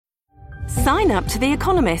Sign up to The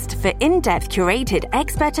Economist for in-depth curated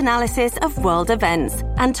expert analysis of world events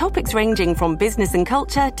and topics ranging from business and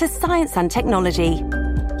culture to science and technology.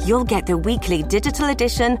 You'll get the weekly digital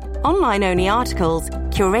edition, online-only articles,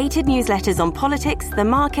 curated newsletters on politics, the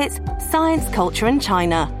markets, science, culture and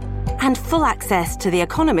China, and full access to The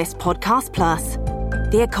Economist Podcast Plus.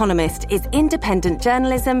 The Economist is independent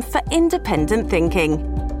journalism for independent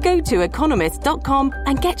thinking. Go to economist.com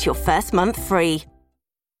and get your first month free.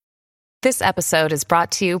 This episode is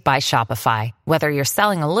brought to you by Shopify. Whether you're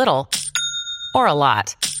selling a little or a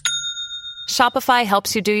lot, Shopify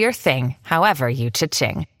helps you do your thing, however you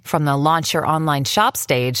cha-ching. From the launch your online shop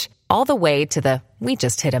stage, all the way to the we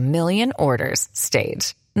just hit 1 million orders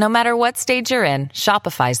stage. No matter what stage you're in,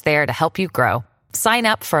 Shopify's there to help you grow. Sign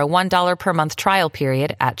up for a $1 per month trial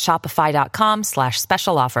period at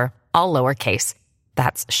shopify.com/special offer, all lowercase.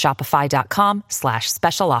 That's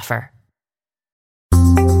shopify.com/special offer.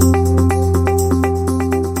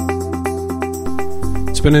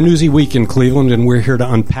 It's been a newsy week in Cleveland, and we're here to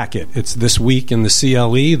unpack it. It's This Week in the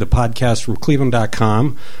CLE, the podcast from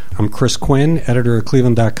Cleveland.com. I'm Chris Quinn, editor of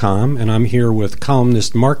Cleveland.com, and I'm here with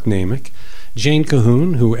columnist Mark Namick, Jane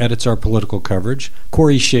Cahoon, who edits our political coverage,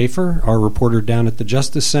 Corey Schaefer, our reporter down at the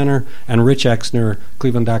Justice Center, and Rich Exner,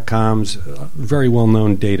 Cleveland.com's very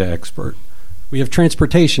well-known data expert. We have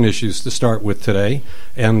transportation issues to start with today,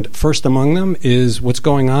 and first among them is what's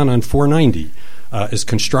going on 490. As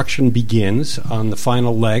construction begins on the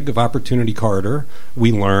final leg of Opportunity Corridor,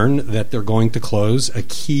 we learn that they're going to close a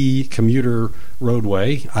key commuter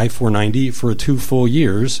roadway, I-490, for 2 full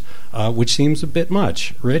years, which seems a bit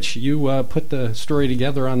much. Rich, you put the story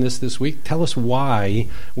together on this week. Tell us why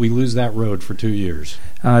we lose that road for 2 years.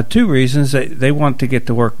 2 reasons. They want to get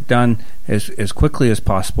the work done as quickly as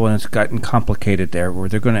possible, and it's gotten complicated there, where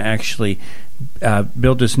they're going to actually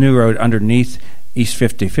build this new road underneath East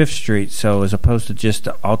 55th Street, so as opposed to just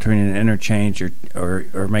altering an interchange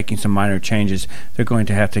or making some minor changes, they're going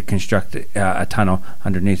to have to construct a tunnel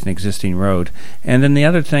underneath an existing road. And then the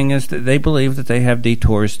other thing is that they believe that they have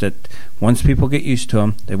detours that once people get used to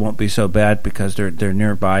them, they won't be so bad because they're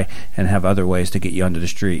nearby and have other ways to get you onto the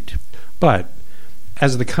street. But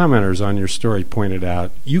as the commenters on your story pointed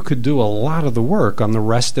out, you could do a lot of the work on the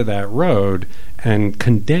rest of that road and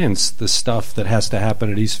condense the stuff that has to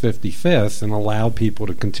happen at East 55th and allow people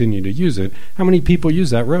to continue to use it. How many people use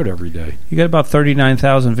that road every day? You got about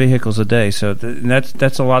 39,000 vehicles a day, so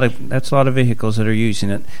that's a lot of vehicles that are using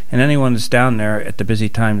it. And anyone that's down there at the busy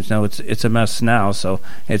times know it's a mess now. So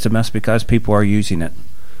it's a mess because people are using it.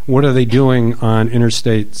 What are they doing on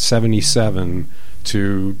Interstate 77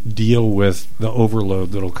 to deal with the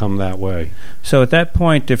overload that'll come that way? So at that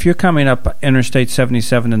point, if you're coming up Interstate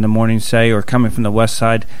 77 in the morning, say, or coming from the west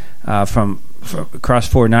side from across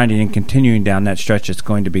 490 and continuing down that stretch, it's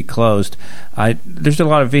going to be closed. There's a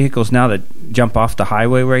lot of vehicles now that jump off the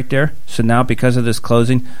highway right there. So now, because of this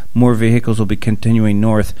closing, more vehicles will be continuing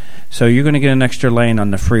north. So you're going to get an extra lane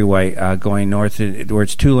on the freeway going north. Where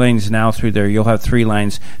it's 2 lanes now through there, you'll have 3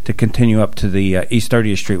 lanes to continue up to the East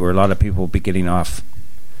 30th Street, where a lot of people will be getting off.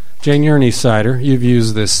 Jane, you're an East Sider. You've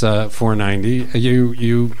used this 490.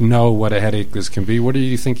 You know what a headache this can be. What do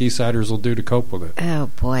you think East Siders will do to cope with it?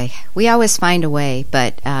 Oh, boy. We always find a way,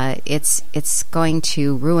 but it's going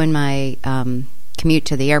to ruin my commute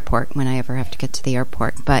to the airport when I ever have to get to the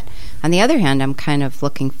airport. But on the other hand, I'm kind of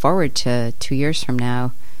looking forward to 2 years from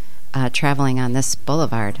now traveling on this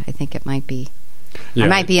boulevard. I think it might be. Yeah. I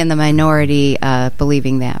might be in the minority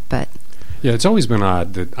believing that, but... Yeah, it's always been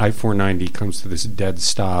odd that I-490 comes to this dead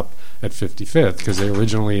stop at 55th, because they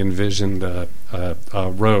originally envisioned a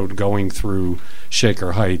road going through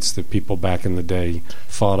Shaker Heights that people back in the day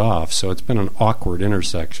fought off. So it's been an awkward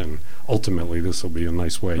intersection. Ultimately, this will be a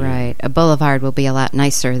nice way. Right. A boulevard will be a lot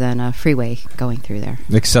nicer than a freeway going through there.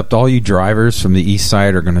 Except all you drivers from the east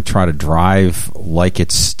side are going to try to drive like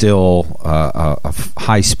it's still a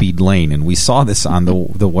high-speed lane. And we saw this on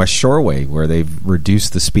the West Shoreway, where they've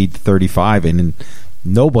reduced the speed to 35, and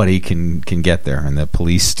nobody can get there, and the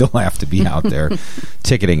police still have to be out there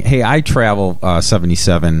ticketing. Hey, I travel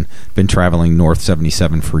 77, been traveling North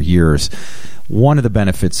 77 for years. One of the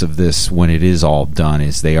benefits of this, when it is all done,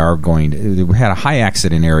 is they had a high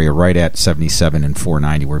accident area right at 77 and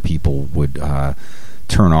 490 where people would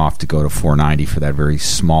turn off to go to 490 for that very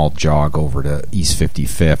small jog over to East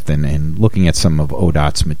 55th. And looking at some of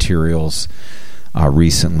ODOT's materials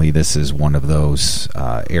recently, this is one of those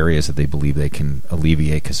areas that they believe they can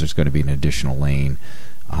alleviate, because there's going to be an additional lane.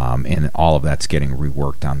 And all of that's getting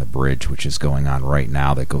reworked on the bridge, which is going on right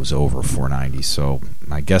now, that goes over 490. So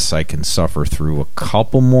I guess I can suffer through a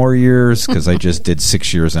couple more years, because I just did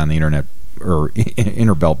 6 years on the internet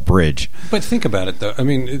Innerbelt Bridge. But think about it, though. I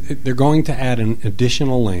mean, they're going to add an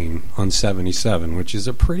additional lane on 77, which is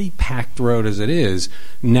a pretty packed road as it is.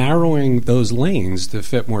 Narrowing those lanes to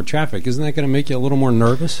fit more traffic, isn't that going to make you a little more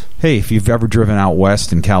nervous? Hey, if you've ever driven out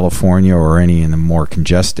west in California or any in the more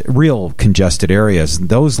real congested areas,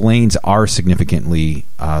 those lanes are significantly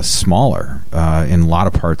smaller in a lot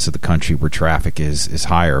of parts of the country where traffic is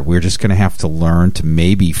higher. We're just going to have to learn to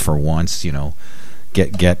maybe for once,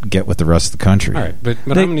 get with the rest of the country. All right, but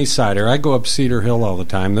I'm an East Sider. I go up Cedar Hill all the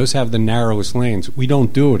time. Those have the narrowest lanes. We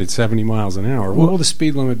don't do it at 70 miles an hour. What will the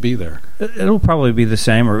speed limit be there? It'll probably be the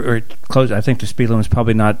same or close. I think the speed limit is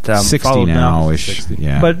probably not 60 now-ish.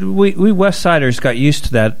 Yeah. But we West Siders got used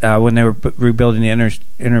to that when they were rebuilding the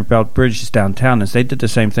Innerbelt bridges downtown. As they did the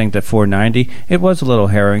same thing to 490. It was a little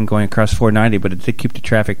harrowing going across 490, but it did keep the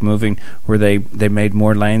traffic moving where they made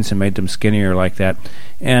more lanes and made them skinnier like that.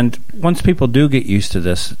 And once people do get used to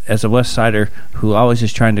this, as a West Sider who always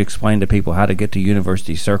is trying to explain to people how to get to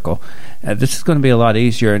University Circle, this is going to be a lot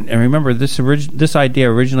easier. And remember, this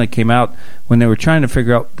idea originally came out when they were trying to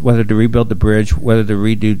figure out whether to rebuild the bridge, whether to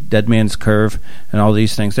redo Dead Man's Curve, and all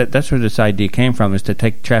these things. That's where this idea came from, is to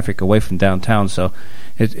take traffic away from downtown. So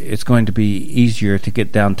it's going to be easier to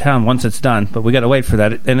get downtown once it's done, but we got to wait for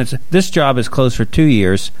that. And this job is closed for 2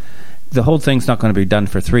 years. The whole thing's not going to be done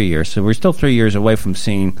for 3 years, so we're still 3 years away from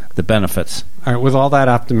seeing the benefits. All right, with all that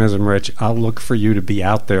optimism, Rich, I'll look for you to be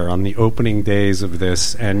out there on the opening days of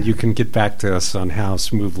this, and you can get back to us on how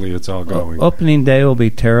smoothly it's all going. Opening day will be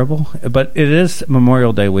terrible, but it is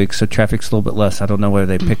Memorial Day week, so traffic's a little bit less. I don't know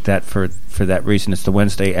whether they picked that for that reason. It's the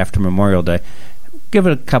Wednesday after Memorial Day. Give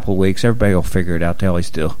it a couple weeks. Everybody will figure it out. They always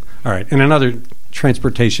do. All right, and another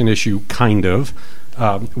transportation issue, kind of.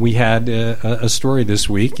 We had a story this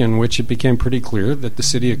week in which it became pretty clear that the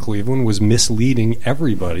city of Cleveland was misleading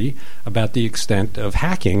everybody about the extent of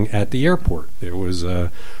hacking at the airport. There was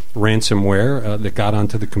ransomware that got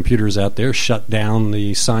onto the computers out there, shut down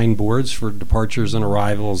the signboards for departures and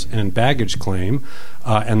arrivals and baggage claim,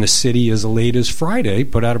 and the city, as late as Friday,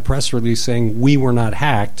 put out a press release saying we were not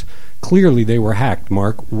hacked. Clearly they were hacked,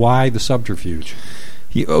 Mark. Why the subterfuge?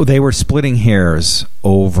 They were splitting hairs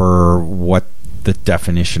over what the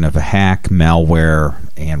definition of a hack, malware,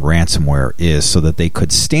 and ransomware is, so that they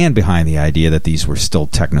could stand behind the idea that these were still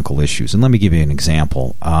technical issues. And let me give you an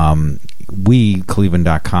example. We,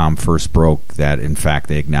 Cleveland.com, first broke that, in fact,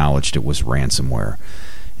 they acknowledged it was ransomware.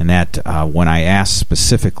 And that when I asked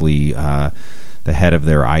specifically the head of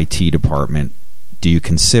their IT department, do you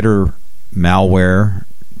consider malware,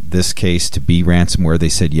 this case, to be ransomware? They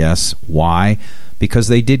said yes. Why? Because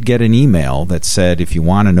they did get an email that said, if you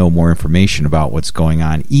want to know more information about what's going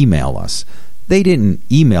on, email us. They didn't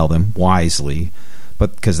email them wisely,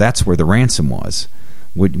 but because that's where the ransom was,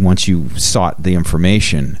 once you sought the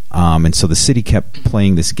information. And so the city kept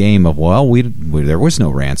playing this game of, there was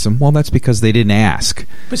no ransom. Well, that's because they didn't ask.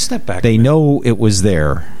 But step back. They know it was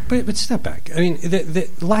there. But step back. I mean,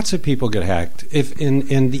 lots of people get hacked.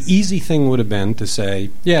 And the easy thing would have been to say,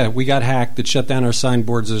 yeah, we got hacked. It shut down our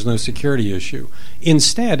signboards. There's no security issue.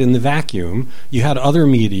 Instead, in the vacuum, you had other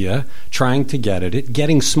media trying to get at it,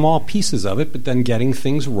 getting small pieces of it, but then getting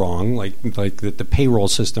things wrong, like that the payroll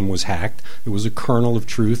system was hacked. It was a kernel of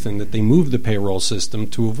truth, and that they moved the payroll system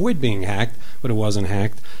to avoid being hacked, but it wasn't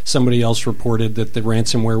hacked. Somebody else reported that the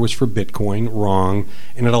ransomware was for Bitcoin. Wrong.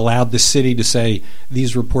 And it allowed the city to say,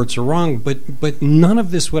 these reports are wrong, but none of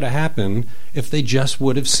this would have happened if they just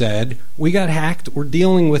would have said, we got hacked, we're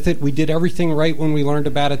dealing with it, we did everything right when we learned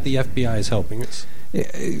about it, the FBI is helping us.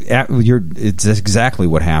 It's exactly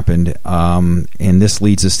what happened, and this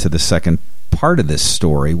leads us to the second part of this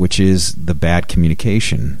story, which is the bad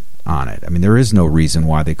communication on it. I mean, there is no reason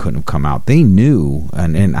why they couldn't have come out. They knew,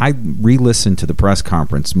 and I re-listened to the press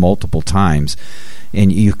conference multiple times,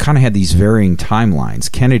 and you kind of had these varying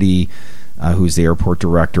timelines. Kennedy, who's the airport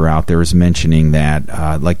director out there, is mentioning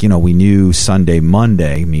that, we knew Sunday,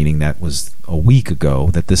 Monday, meaning that was a week ago,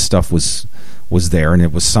 that this stuff was there, and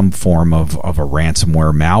it was some form of a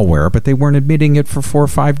ransomware malware, but they weren't admitting it for 4 or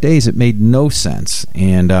 5 days. It made no sense.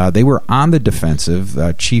 And they were on the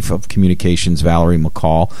defensive. Chief of Communications, Valerie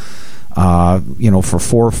McCall, for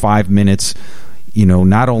 4 or 5 minutes,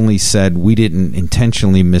 not only said we didn't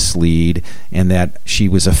intentionally mislead, and that she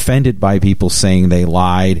was offended by people saying they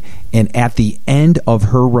lied, and at the end of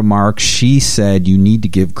her remarks, she said you need to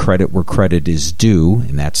give credit where credit is due,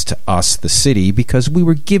 and that's to us, the city, because we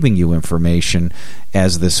were giving you information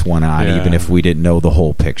as this went on, even if we didn't know the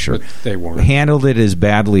whole picture. But they weren't. Handled it as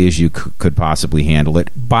badly as you could possibly handle it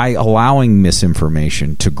by allowing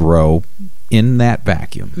misinformation to grow in that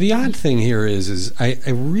vacuum. The odd thing here is I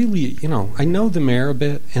really, I know the mayor a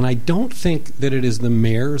bit, and I don't think that it is the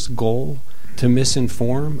mayor's goal to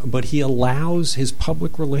misinform, but he allows his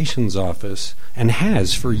public relations office, and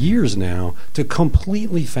has for years now, to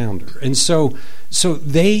completely founder. And so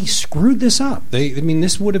they screwed this up.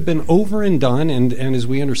 This would have been over and done, and as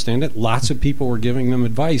we understand it, lots of people were giving them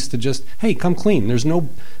advice to just, hey, come clean. There's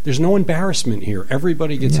no embarrassment here.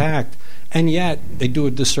 Everybody gets hacked. And yet, they do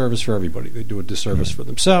a disservice for everybody. They do a disservice for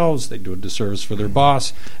themselves, they do a disservice for their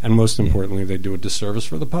boss, and most importantly, they do a disservice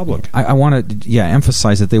for the public. I want to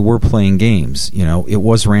emphasize that they were playing games. It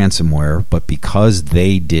was ransomware, but because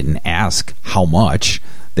they didn't ask how much,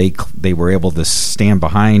 they were able to stand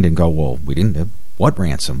behind and go, well, we didn't. What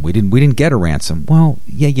ransom? We didn't get a ransom. Well,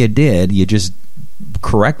 yeah, you did. You just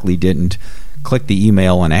correctly didn't click the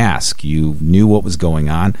email and ask. You knew what was going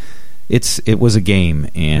on. It was a game,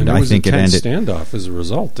 and I think it ended. There was a tense standoff as a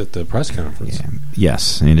result at the press conference. Yeah,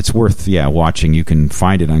 yes, and it's worth watching. You can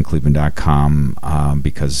find it on Cleveland.com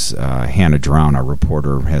because Hannah Drown, our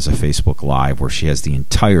reporter, has a Facebook Live where she has the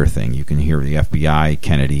entire thing. You can hear the FBI,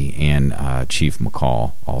 Kennedy, and Chief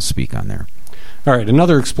McCall all speak on there. All right,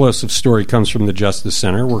 another explosive story comes from the Justice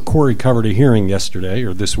Center, where Corey covered a hearing yesterday,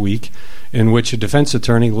 or this week, in which a defense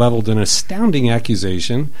attorney leveled an astounding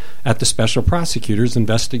accusation at the special prosecutors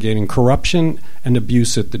investigating corruption and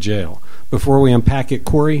abuse at the jail. Before we unpack it,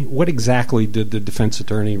 Corey, what exactly did the defense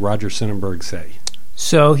attorney, Roger Sonnenberg, say?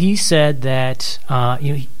 So he said that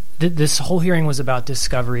this whole hearing was about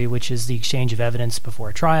discovery, which is the exchange of evidence before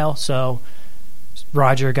a trial. So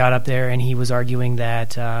Roger got up there and he was arguing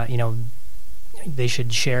that, they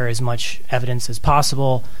should share as much evidence as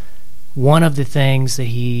possible. One of the things that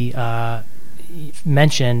he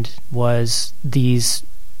mentioned was these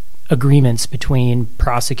agreements between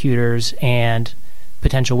prosecutors and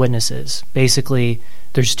potential witnesses. Basically,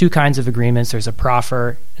 there's two kinds of agreements. There's a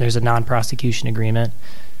proffer, there's a non-prosecution agreement.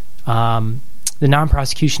 The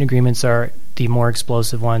non-prosecution agreements are the more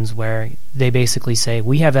explosive ones, where they basically say,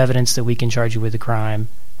 we have evidence that we can charge you with a crime.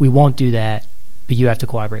 We won't do that, but you have to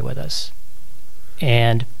cooperate with us.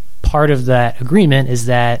 And part of that agreement is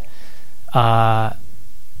that people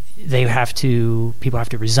have to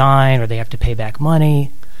resign, or they have to pay back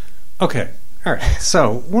money. Okay, all right.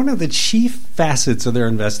 So one of the chief facets of their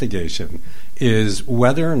investigation is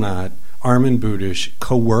whether or not Armin Budish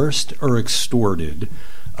coerced or extorted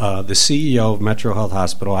the CEO of Metro Health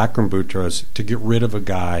Hospital, Akram Boutros, to get rid of a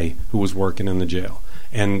guy who was working in the jail.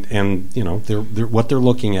 And what they're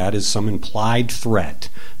looking at is some implied threat,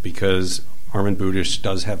 because Armin Budish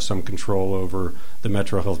does have some control over the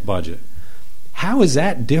Metro Health budget. How is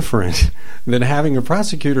that different than having a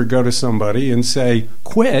prosecutor go to somebody and say,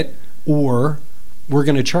 quit, or we're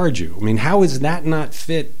going to charge you? I mean, how is that not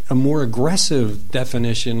fit a more aggressive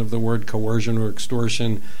definition of the word coercion or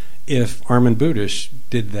extortion if Armin Budish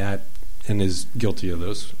did that and is guilty of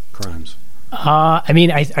those crimes?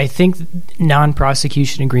 I think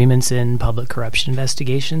non-prosecution agreements in public corruption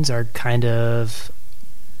investigations are kind of...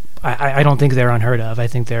 I don't think they're unheard of. I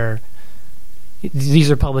think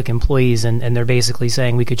these are public employees, and they're basically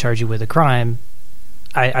saying we could charge you with a crime.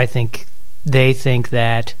 I think they think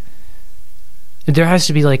that there has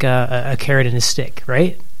to be like a carrot and a stick,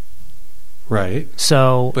 right? Right.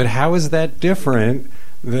 So, but how is that different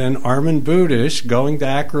than Armin Budish going to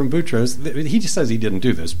Akram Boutros? He just says he didn't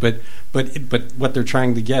do this, but what they're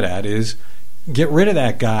trying to get at is get rid of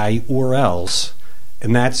that guy or else,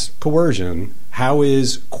 and that's coercion. How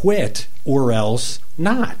is quit or else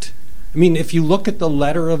not? I mean, if you look at the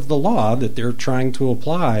letter of the law that they're trying to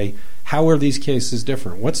apply, how are these cases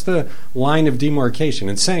different? What's the line of demarcation?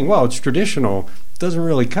 And saying, well, it's traditional, doesn't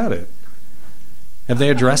really cut it. Have they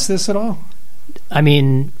addressed this at all? I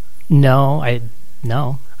mean, no.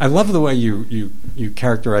 I love the way you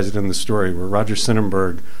characterize it in the story, where Roger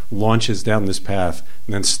Sonnenberg launches down this path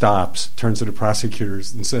and then stops, turns to the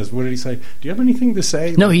prosecutors and says, what did he say? Do you have anything to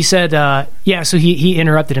say? No, he said, so he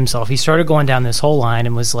interrupted himself. He started going down this whole line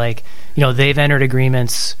and was like, they've entered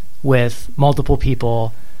agreements with multiple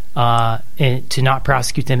people to not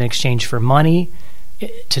prosecute them in exchange for money,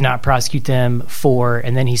 to not prosecute them for,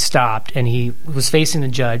 and then he stopped and he was facing the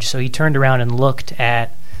judge, so he turned around and looked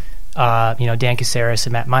at Dan Caceres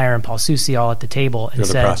and Matt Meyer and Paul Soucy all at the table and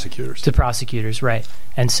said, the prosecutors, right,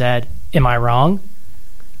 and said, am I wrong?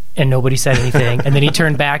 And nobody said anything. And then he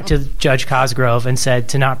turned back to Judge Cosgrove and said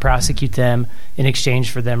to not prosecute them in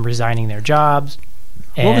exchange for them resigning their jobs.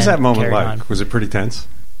 What was that moment like? Was it pretty tense?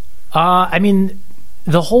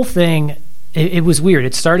 The whole thing, it was weird.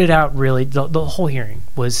 It started out really, the whole hearing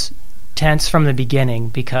was tense from the beginning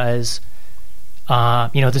because,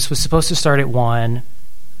 this was supposed to start at 1:00.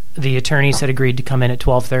 the attorneys had agreed to come in at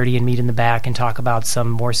 12:30 and meet in the back and talk about some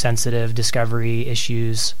more sensitive discovery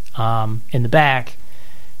issues in the back.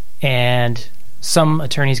 And some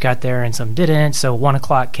attorneys got there and some didn't. So 1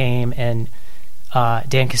 o'clock came, and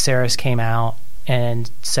Dan Caceres came out and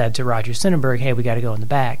said to Roger Sonnenberg, "Hey, we got to go in the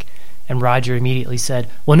back." And Roger immediately said,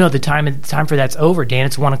 "Well, no, the time for that's over, Dan.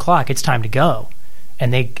 It's 1 o'clock. It's time to go."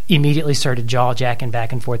 And they immediately started jaw-jacking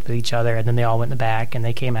back and forth with each other, and then they all went in the back, and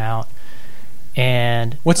they came out.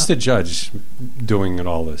 And what's the judge doing in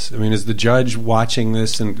all this? I mean, is the judge watching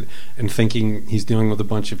this and thinking he's dealing with a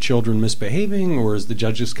bunch of children misbehaving, or is the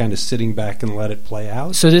judge just kind of sitting back and let it play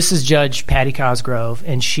out? So this is Judge Patty Cosgrove,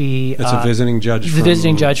 and she... That's a visiting judge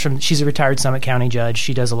she's a retired Summit County judge.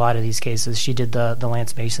 She does a lot of these cases. She did the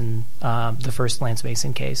Lance Mason, the first Lance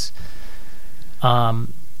Mason case.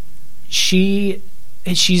 She's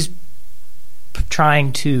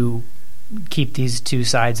trying to keep these two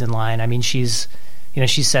sides in line. I mean, she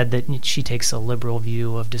said that she takes a liberal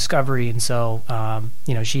view of discovery, and so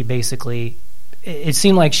she basically, it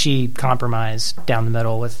seemed like she compromised down the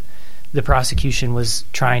middle. With the prosecution was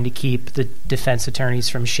trying to keep the defense attorneys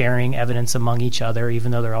from sharing evidence among each other,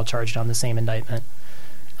 even though they're all charged on the same indictment.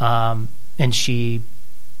 And she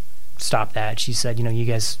stopped that. She said, you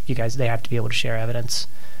guys, they have to be able to share evidence.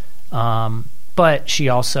 But she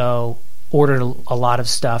also ordered a lot of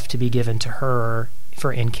stuff to be given to her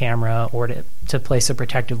for in camera, or to place a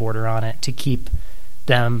protective order on it to keep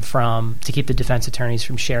the defense attorneys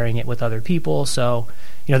from sharing it with other people. So,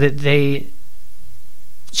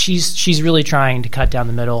 she's really trying to cut down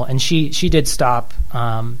the middle, and she did stop.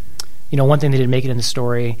 One thing that didn't make it in the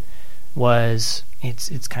story was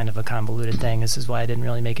it's kind of a convoluted thing. This is why I didn't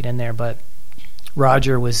really make it in there. But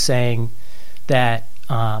Roger was saying that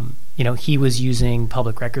he was using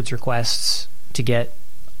public records requests to get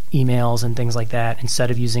emails and things like that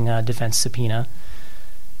instead of using a defense subpoena.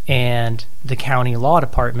 And the county law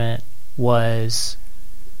department was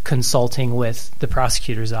consulting with the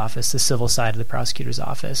prosecutor's office, the civil side of the prosecutor's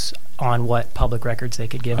office, on what public records they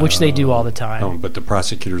could give, which they do all the time. But the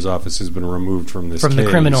prosecutor's office has been removed from this case. the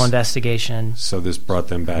criminal investigation. So this brought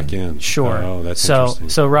them back in. Sure. Oh, that's interesting.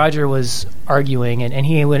 So Roger was arguing, and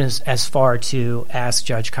he went as far to ask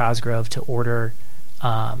Judge Cosgrove to order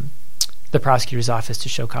the prosecutor's office to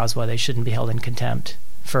show cause why they shouldn't be held in contempt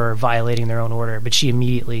for violating their own order. But she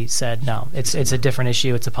immediately said, no, it's a different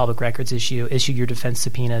issue. It's a public records issue. Issue your defense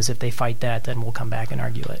subpoenas. If they fight that, then we'll come back and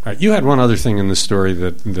argue it. Right. You had one other thing in the story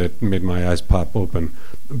that made my eyes pop open.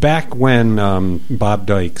 Back when Bob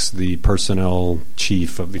Dykes, the personnel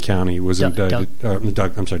chief of the county, was indicted,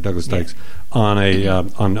 Douglas Dykes, on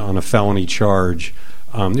a felony charge.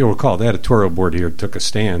 You'll recall the editorial board here took a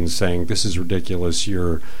stand saying, this is ridiculous,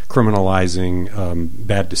 you're criminalizing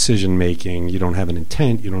bad decision making, you don't have an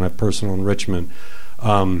intent, you don't have personal enrichment.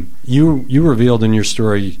 You revealed in your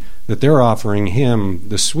story that they're offering him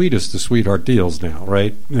the sweetest of sweetheart deals now,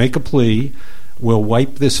 right? Make a plea, we'll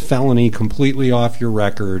wipe this felony completely off your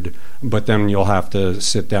record, but then you'll have to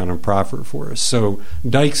sit down and proffer for us. So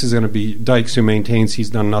Dykes, who maintains he's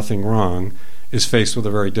done nothing wrong, is faced with a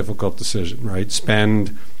very difficult decision, right?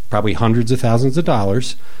 Spend probably hundreds of thousands of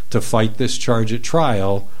dollars to fight this charge at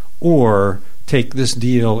trial, or take this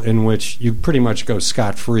deal in which you pretty much go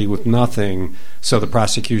scot-free with nothing, so the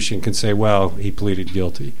prosecution can say, well, he pleaded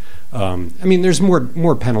guilty. There's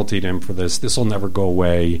more penalty to him for this. This will never go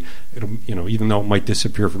away. It'll, even though it might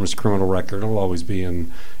disappear from his criminal record, it'll always be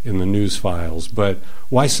in the news files. But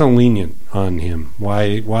why so lenient on him?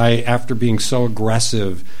 Why after being so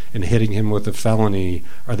aggressive and hitting him with a felony,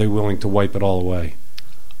 are they willing to wipe it all away?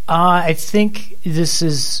 I think this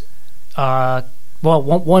is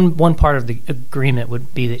one part of the agreement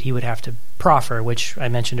would be that he would have to proffer, which I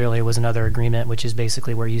mentioned earlier was another agreement, which is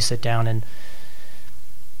basically where you sit down and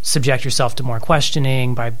subject yourself to more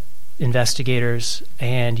questioning by investigators,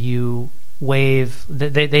 and you waive.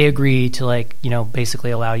 They agree to basically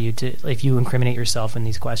allow you to, if you incriminate yourself in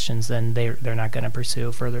these questions, then they're not going to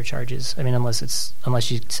pursue further charges. I mean, unless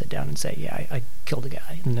you sit down and say, yeah, I killed a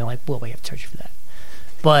guy, and they're like, well, we have to charge you for that.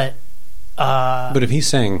 But if he's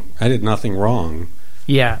saying I did nothing wrong,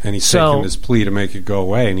 yeah, and he's taking his plea to make it go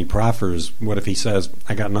away, and he proffers, what if he says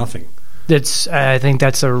I got nothing? I think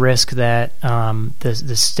that's a risk that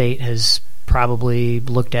the state has probably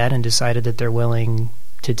looked at and decided that they're willing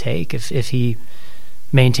to take. If he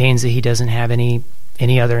maintains that he doesn't have any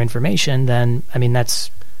other information, then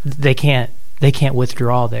they can't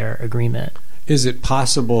withdraw their agreement. Is it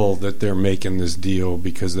possible that they're making this deal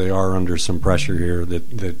because they are under some pressure here,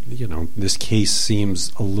 that this case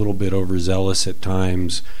seems a little bit overzealous at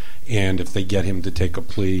times, and if they get him to take a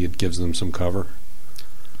plea, it gives them some cover?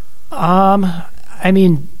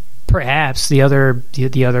 Perhaps the other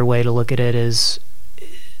way to look at it is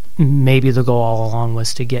maybe the goal all along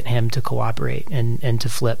was to get him to cooperate and to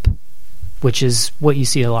flip, which is what you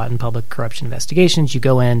see a lot in public corruption investigations. You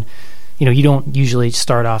go in, you don't usually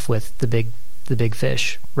start off with the big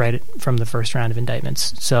fish right from the first round of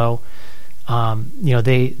indictments. So,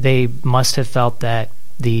 they must have felt that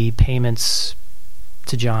the payments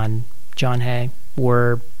to John Hay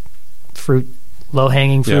were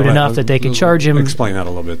low-hanging fruit enough that they could charge him. Explain that a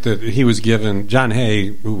little bit. That he was given, John Hay,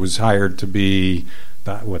 who was hired to be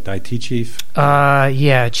the IT chief?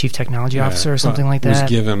 Chief technology officer or something like that. Was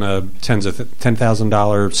given a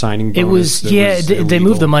 $10,000 signing bonus. It was, they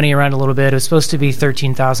moved the money around a little bit. It was supposed to be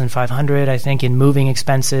 $13,500, I think, in moving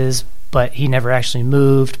expenses, but he never actually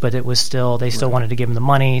moved, but it was still wanted to give him the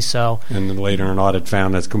money, so. And then later an audit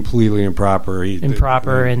found that's completely improper. And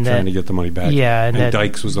trying to get the money back. Yeah. And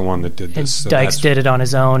Dykes was the one that did this. So Dykes did it on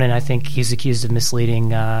his own, and I think he's accused of misleading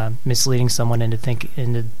someone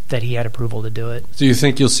into that he had approval to do it. Do you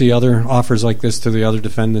think you'll see other offers like this to the other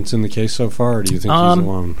defendants in the case so far, or do you think he's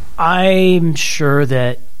alone? I'm sure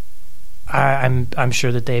that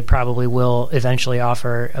they probably will eventually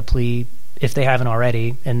offer a plea if they haven't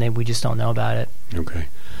already, and we just don't know about it. Okay.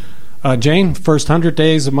 Jane, first 100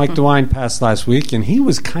 days of Mike DeWine passed last week, and he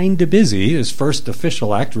was kind of busy. His first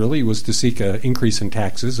official act, really, was to seek an increase in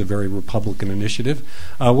taxes, a very Republican initiative.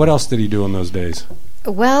 What else did he do in those days?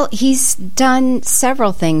 Well, he's done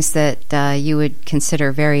several things that you would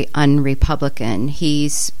consider very un-Republican.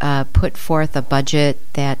 He's put forth a budget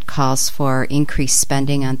that calls for increased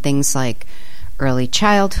spending on things like early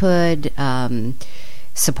childhood,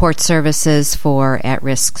 support services for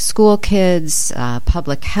at-risk school kids,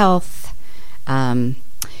 public health.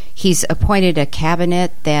 He's appointed a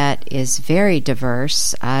cabinet that is very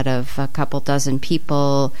diverse. Out of a couple dozen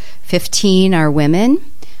people, 15 are women.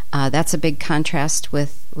 That's a big contrast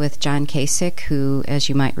with John Kasich, who, as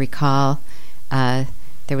you might recall, there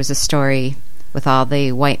was a story with all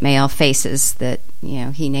the white male faces that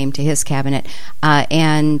he named to his cabinet.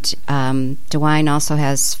 And DeWine also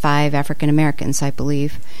has 5 African Americans, I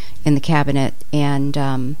believe, in the cabinet. And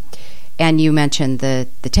you mentioned the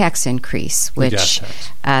tax increase, which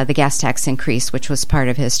the gas tax increase, which was part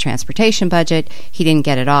of his transportation budget. He didn't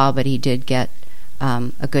get it all, but he did get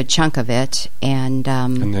a good chunk of it, and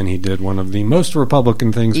then he did one of the most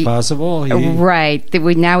Republican things possible. Right.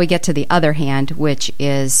 Now we get to the other hand, which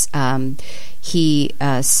is he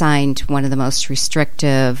signed one of the most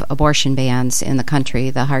restrictive abortion bans in the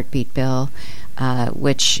country, the heartbeat bill,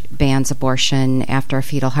 which bans abortion after a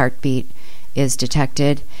fetal heartbeat is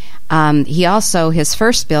detected. He also, his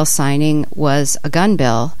first bill signing was a gun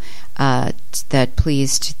bill that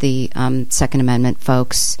pleased the Second Amendment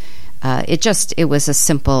folks. It was a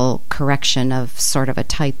simple correction of sort of a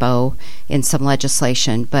typo in some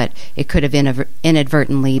legislation, but it could have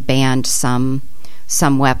inadvertently banned some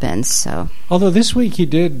weapons. So, although this week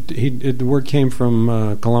the word came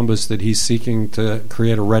from Columbus that he's seeking to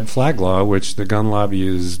create a red flag law, which the gun lobby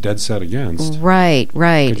is dead set against. Right.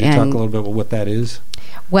 Could you talk a little bit about what that is?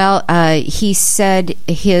 Well, he said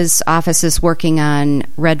his office is working on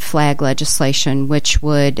red flag legislation, which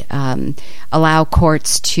would allow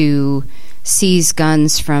courts to seize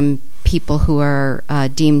guns from people who are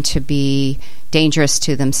deemed to be dangerous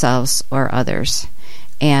to themselves or others.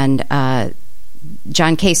 And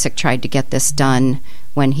John Kasich tried to get this done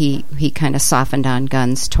when he kind of softened on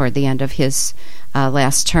guns toward the end of his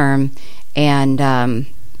last term. And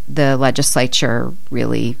the legislature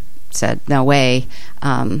really said, no way.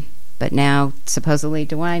 But now, supposedly,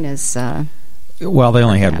 DeWine is... well, they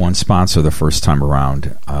only had one sponsor the first time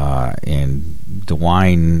around. And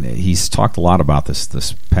DeWine, he's talked a lot about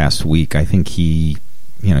this past week. I think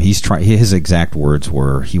his exact words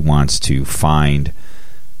were he wants to find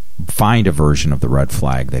a version of the red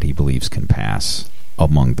flag that he believes can pass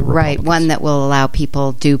among the Republicans. Right, one that will allow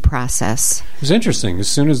people due process. It was interesting. As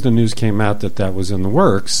soon as the news came out that was in the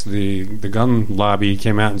works, the gun lobby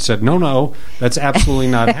ccame out and said, no, that's absolutely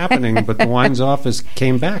not happening. But DeWine's office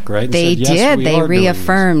came back, right? And they said, did. Yes, they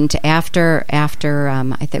reaffirmed after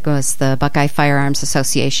I think it was the Buckeye Firearms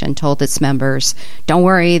Association told its members, don't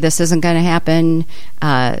worry, this isn't going to happen.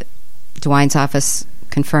 DeWine's office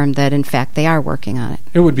confirmed that, in fact, they are working on it.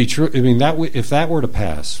 It would be true. I mean, if that were to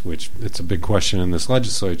pass, which it's a big question in this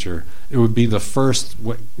legislature, it would be the first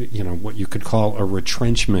what you could call a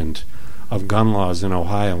retrenchment of gun laws in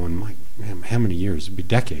Ohio. And how many years? It'd be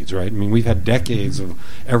decades, right? I mean, we've had decades of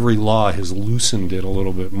every law has loosened it a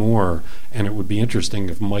little bit more, and it would be interesting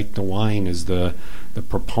if Mike DeWine is the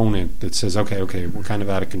proponent that says, okay, we're kind of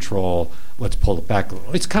out of control, let's pull it back a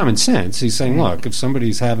little. It's common sense. He's saying, look, if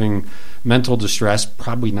somebody's having mental distress,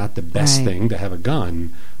 probably not the best thing to have a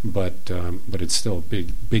gun, but it's still a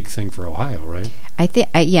big thing for Ohio, right? I think,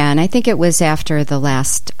 and I think it was after the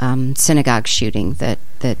last synagogue shooting that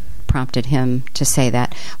prompted him to say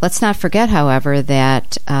that. Let's not forget, however,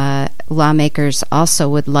 that lawmakers also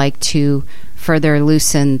would like to further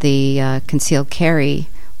loosen the concealed carry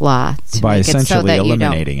law by essentially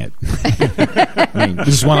eliminating it. I mean, you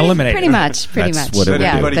just want to eliminate pretty it. Much. What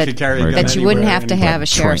anybody could carry a gun that you wouldn't anywhere, have to have a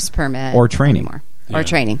sheriff's permit or training anymore. Or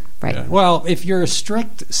training, right? Yeah. Well, if you're a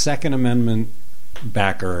strict Second Amendment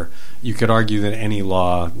backer, you could argue that any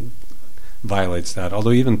law violates that.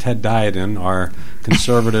 Although even Ted Diadon, our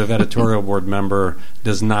conservative editorial board member,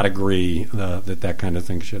 does not agree that kind of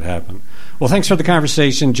thing should happen. Well, thanks for the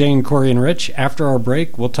conversation, Jane, Corey, and Rich. After our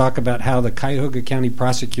break, we'll talk about how the Cuyahoga County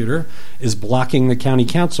prosecutor is blocking the county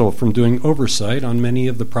council from doing oversight on many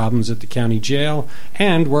of the problems at the county jail,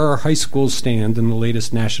 and where our high schools stand in the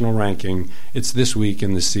latest national ranking. It's This Week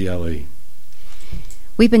in the CLE.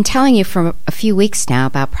 We've been telling you for a few weeks now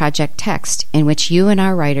about Project Text, in which you and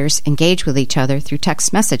our writers engage with each other through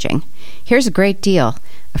text messaging. Here's a great deal,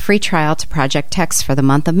 a free trial to Project Text for the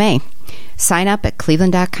month of May. Sign up at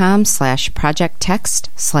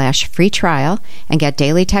cleveland.com/projecttext/free trial and get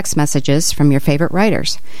daily text messages from your favorite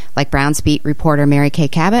writers, like Browns beat reporter Mary Kay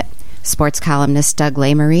Cabot, sports columnist Doug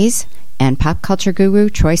Lesmarise, and pop culture guru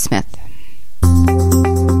Troy Smith.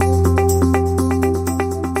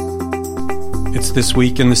 It's This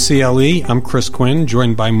Week in the CLE. I'm Chris Quinn,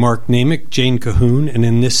 joined by Mark Namick, Jane Cahoon, and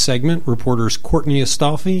in this segment, reporters Courtney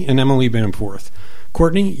Astolfi and Emily Bamforth.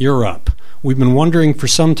 Courtney, you're up. We've been wondering for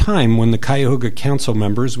some time when the Cuyahoga Council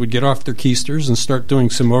members would get off their keisters and start doing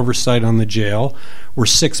some oversight on the jail. We're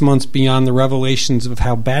 6 months beyond the revelations of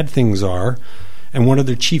how bad things are, and one of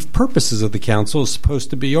the chief purposes of the council is supposed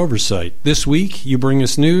to be oversight. This week, you bring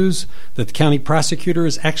us news that the county prosecutor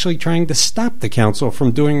is actually trying to stop the council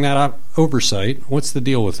from doing that oversight. What's the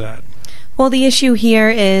deal with that? Well, the issue here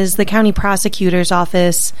is the county prosecutor's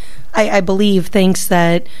office, I believe, thinks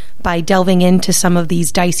that by delving into some of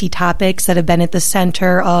these dicey topics that have been at the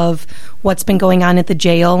center of what's been going on at the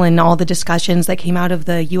jail and all the discussions that came out of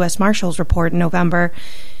the U.S. Marshal's report in November,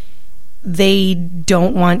 they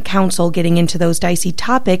don't want counsel getting into those dicey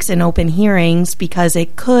topics in open hearings because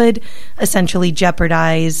it could essentially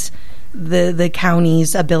jeopardize the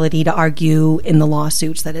county's ability to argue in the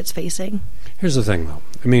lawsuits that it's facing. Here's the thing, though.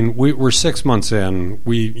 I mean, we're 6 months in.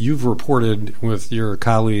 You've reported with your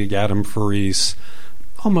colleague Adam Faris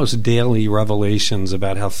almost daily revelations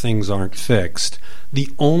about how things aren't fixed. The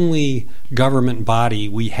only government body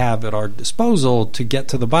we have at our disposal to get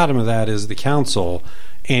to the bottom of that is the council,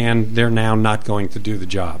 and they're now not going to do the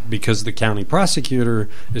job because the county prosecutor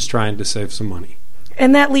is trying to save some money.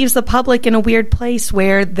 And that leaves the public in a weird place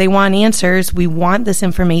where they want answers. We want this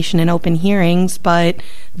information in open hearings, but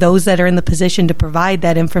those that are in the position to provide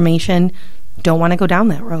that information don't want to go down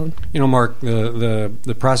that road. You know, Mark,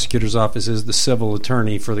 the prosecutor's office is the civil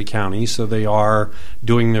attorney for the county, so they are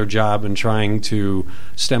doing their job and trying to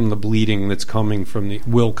stem the bleeding that's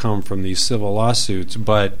will come from these civil lawsuits.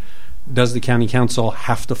 But does the county council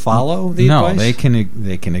have to follow the advice? No, they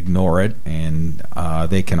can ignore it, and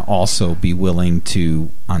they can also be willing to,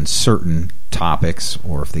 on certain topics,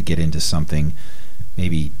 or if they get into something,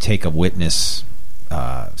 maybe take a witness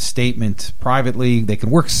statement privately. They can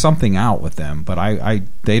work something out with them, but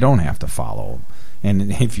they don't have to follow.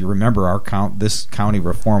 And if you remember, this county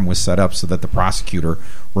reform was set up so that the prosecutor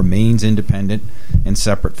remains independent and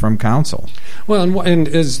separate from counsel. Well, and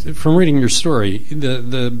as from reading your story,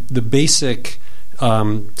 the basic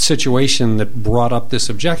situation that brought up this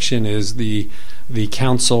objection is the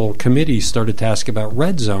council committee started to ask about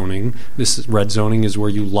red zoning. Red zoning is where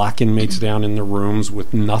you lock inmates down in the rooms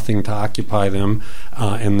with nothing to occupy them,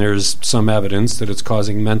 and there's some evidence that it's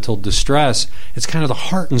causing mental distress. It's kind of the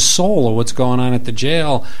heart and soul of what's going on at the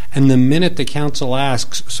jail. And the minute the council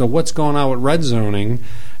asks, so what's going on with red zoning?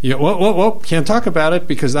 You go, whoa, can't talk about it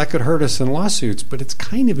because that could hurt us in lawsuits. But it's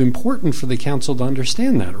kind of important for the council to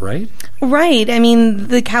understand that, right? Right. I mean,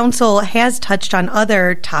 the council has touched on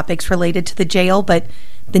other topics related to the jail, but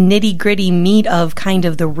the nitty-gritty meat of kind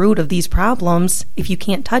of the root of these problems, if you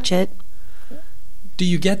can't touch it. Do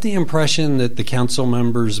you get the impression that the council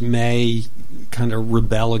members may kind of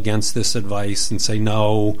rebel against this advice and say,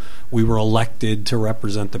 no, we were elected to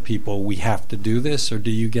represent the people, we have to do this? Or do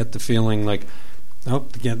you get the feeling like, Oh,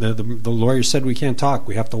 again, the lawyer said we can't talk.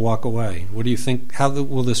 We have to walk away. What do you think? How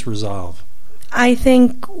will this resolve? I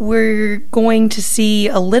think we're going to see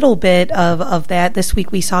a little bit of that. This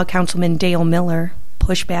week we saw Councilman Dale Miller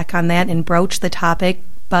push back on that and broach the topic,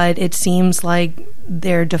 but it seems like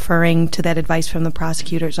they're deferring to that advice from the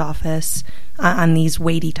prosecutor's office on these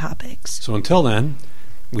weighty topics. So until then,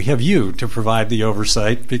 we have you to provide the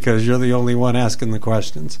oversight because you're the only one asking the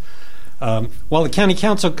questions. While the county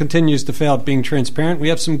council continues to fail at being transparent, we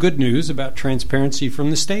have some good news about transparency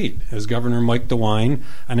from the state, as Governor Mike DeWine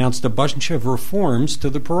announced a bunch of reforms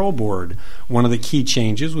to the parole board. One of the key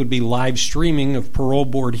changes would be live streaming of parole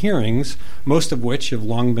board hearings, most of which have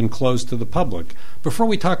long been closed to the public. Before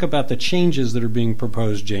we talk about the changes that are being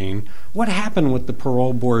proposed, Jane, what happened with the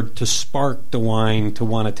parole board to spark DeWine to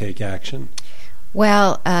want to take action?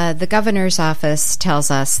 Well, the governor's office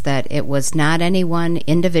tells us that it was not any one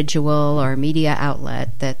individual or media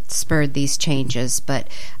outlet that spurred these changes, but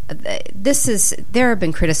there have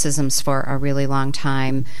been criticisms for a really long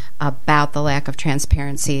time about the lack of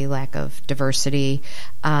transparency, lack of diversity,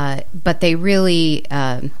 but they really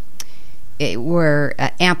were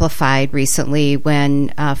amplified recently when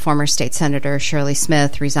former state senator Shirley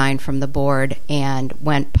Smith resigned from the board and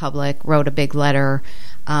went public, wrote a big letter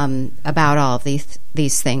about all of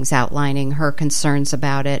these things, outlining her concerns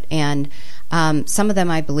about it, and some of them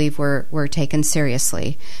I believe were taken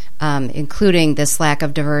seriously, including this lack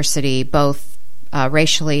of diversity, both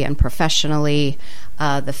racially and professionally,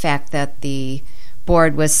 the fact that the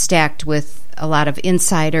board was stacked with a lot of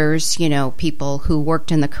insiders, people who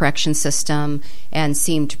worked in the correction system and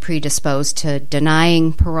seemed predisposed to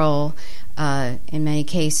denying parole in many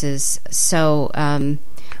cases. So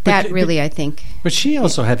I think. But she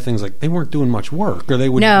also had things like they weren't doing much work, or they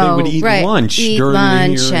would eat lunch during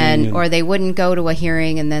the hearing. Or they wouldn't go to a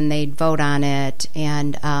hearing and then they'd vote on it.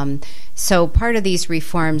 And so part of these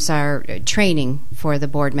reforms are training for the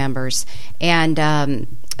board members. And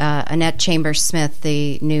Annette Chambers-Smith,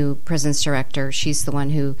 the new prisons director, she's the one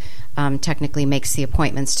who technically makes the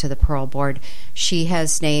appointments to the parole board. She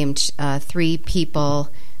has named 3 people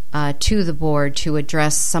to the board to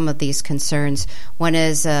address some of these concerns. One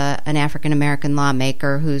is an African-American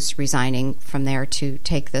lawmaker who's resigning from there to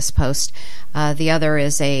take this post. The other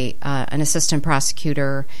is an assistant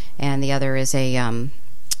prosecutor, and the other is a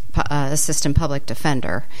assistant public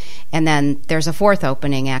defender. And then there's a 4th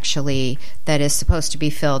opening, actually, that is supposed to be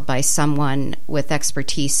filled by someone with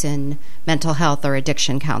expertise in mental health or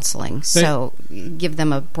addiction counseling. So give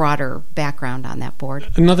them a broader background on that board.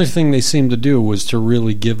 Another thing they seemed to do was to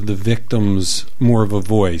really give the victims more of a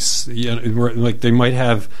voice. Like they might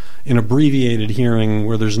have an abbreviated hearing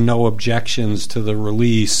where there's no objections to the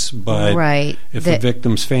release, but if the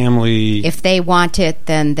victim's family... If they want it,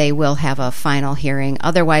 then they will have a final hearing.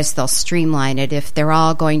 Otherwise, they'll streamline it. If they're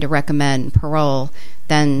all going to recommend parole,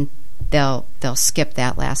 then they'll skip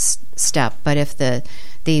that last step. But if the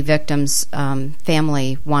victim's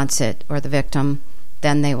family wants it, or the victim,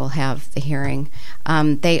 then they will have the hearing.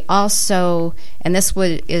 They also, and this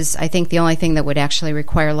is I think the only thing that would actually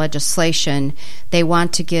require legislation, they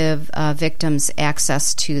want to give victims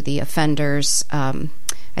access to the offenders.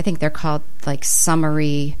 I think they're called like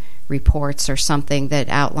summary reports or something that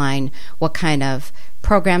outline what kind of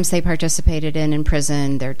programs they participated in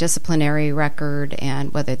prison, their disciplinary record,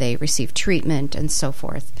 and whether they received treatment and so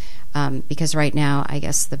forth. Because right now, I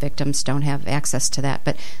guess the victims don't have access to that.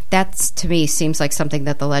 But that, to me, seems like something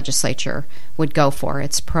that the legislature would go for.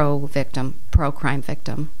 It's pro-victim, pro-crime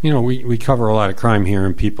victim. We cover a lot of crime here,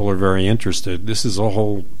 and people are very interested. This is a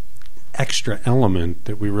whole extra element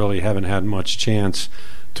that we really haven't had much chance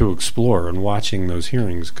to explore, and watching those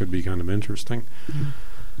hearings could be kind of interesting. Mm-hmm.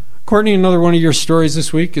 Courtney, another one of your stories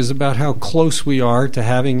this week is about how close we are to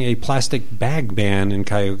having a plastic bag ban in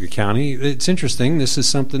Cuyahoga County. It's interesting. This is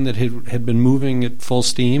something that had been moving at full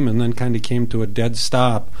steam and then kind of came to a dead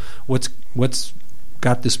stop. What's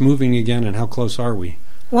got this moving again, and how close are we?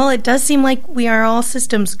 Well, it does seem like we are all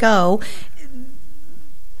systems go.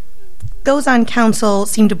 Those on council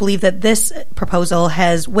seem to believe that this proposal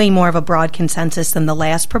has way more of a broad consensus than the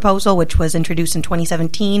last proposal, which was introduced in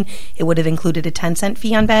 2017. It would have included a 10-cent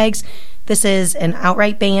fee on bags. This is an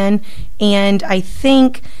outright ban, and I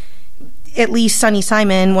think at least Sonny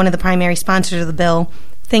Simon, one of the primary sponsors of the bill,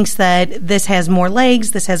 thinks that this has more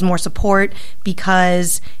legs, this has more support,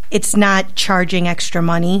 because it's not charging extra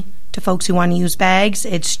money to folks who want to use bags.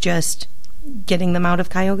 It's just getting them out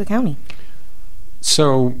of Cuyahoga County.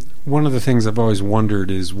 So one of the things I've always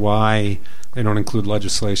wondered is why they don't include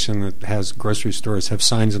legislation that has grocery stores have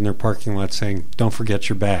signs in their parking lot saying, don't forget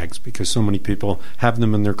your bags, because so many people have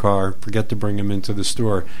them in their car, forget to bring them into the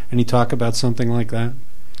store. Any talk about something like that?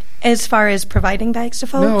 As far as providing bags to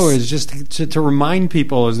folks? No, it's just to remind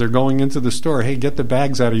people as they're going into the store, hey, get the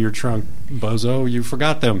bags out of your trunk, bozo, you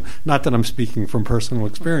forgot them. Not that I'm speaking from personal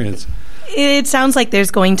experience. It sounds like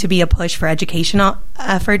there's going to be a push for educational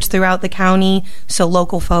efforts throughout the county so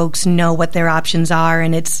local folks know what their options are,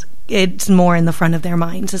 and it's more in the front of their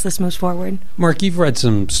minds as this moves forward. Mark, you've read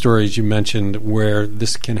some stories you mentioned where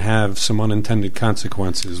this can have some unintended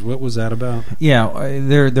consequences. What was that about? Yeah,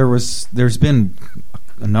 there's been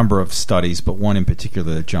a number of studies, but one in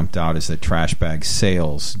particular that jumped out is that trash bag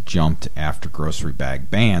sales jumped after grocery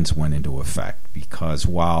bag bans went into effect, because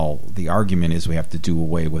while the argument is we have to do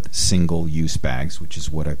away with single-use bags, which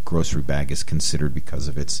is what a grocery bag is considered because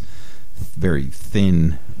of its very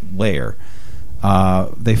thin layer,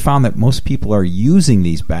 they found that most people are using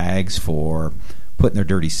these bags for putting their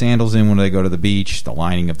dirty sandals in when they go to the beach, the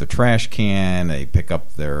lining of the trash can, they pick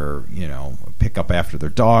up after their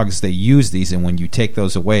dogs. They use these, and when you take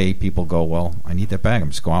those away, people go, well, I need that bag.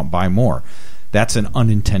 I'm just going out and buy more. That's an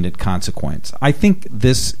unintended consequence. I think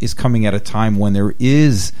this is coming at a time when there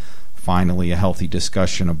is finally a healthy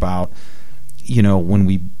discussion about, when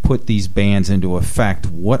we put these bans into effect,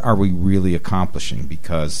 what are we really accomplishing?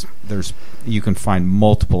 Because you can find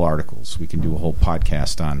multiple articles. We can do a whole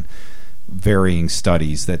podcast on varying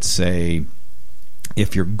studies that say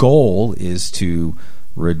if your goal is to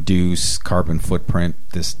reduce carbon footprint,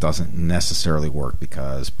 this doesn't necessarily work,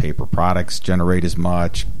 because paper products generate as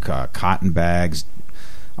much, cotton bags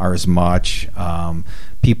are as much.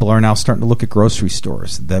 People are now starting to look at grocery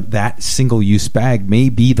stores. That single-use bag may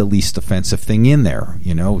be the least offensive thing in there.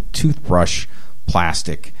 Toothbrush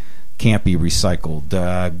plastic can't be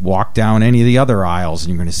recycled. Walk down any of the other aisles and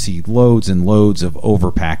you're going to see loads and loads of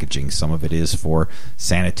over-packaging. Some of it is for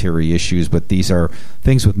sanitary issues, but these are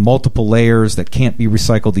things with multiple layers that can't be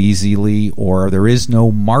recycled easily, or there is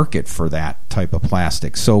no market for that type of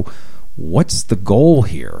plastic. So what's the goal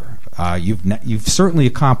here? You've certainly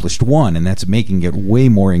accomplished one, and that's making it way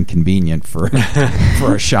more inconvenient for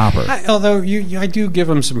a shopper. Although I do give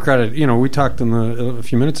them some credit. We talked a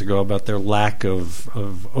few minutes ago about their lack of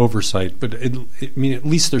oversight, but at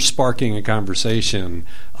least they're sparking a conversation.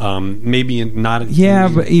 Maybe not.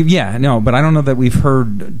 But I don't know that we've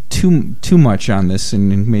heard too much on this,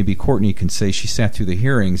 and maybe Courtney can say she sat through the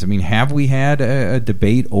hearings. Have we had a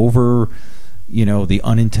debate over the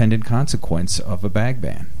unintended consequence of a bag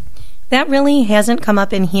ban? That really hasn't come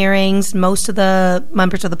up in hearings. Most of the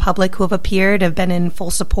members of the public who have appeared have been in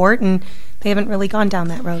full support, and they haven't really gone down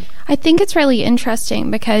that road. I think it's really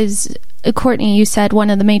interesting because, Courtney, you said one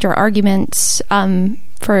of the major arguments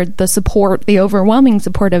for the overwhelming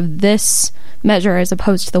support of this measure as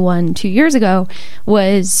opposed to the one 2 years ago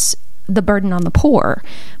was the burden on the poor.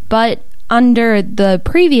 But under the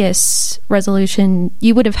previous resolution,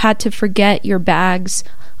 you would have had to forget your bags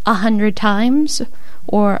 100 times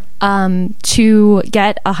or to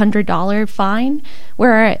get a $100 fine.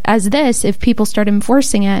 Whereas this, if people start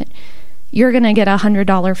enforcing it, you're going to get a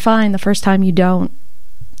 $100 fine the first time you don't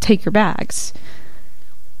take your bags.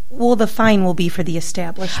 Well, the fine will be for the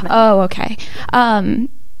establishment. Oh, okay. In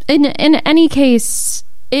any case,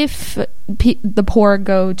 if the poor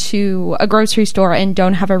go to a grocery store and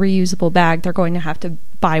don't have a reusable bag, they're going to have to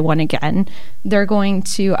buy one again. They're going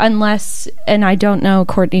to, unless, and I don't know,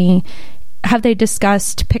 Courtney, have they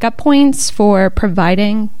discussed pickup points for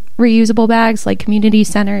providing reusable bags like community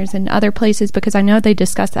centers and other places? Because I know they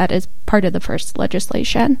discussed that as part of the first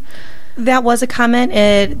legislation. That was a comment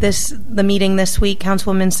at the meeting this week.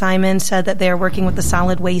 Councilwoman Simon said that they're working with the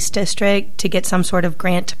Solid Waste District to get some sort of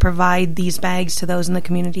grant to provide these bags to those in the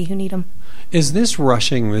community who need them. Is this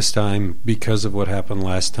rushing this time because of what happened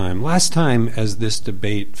last time? Last time, as this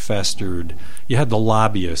debate festered, you had the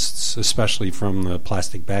lobbyists, especially from the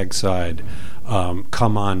plastic bag side,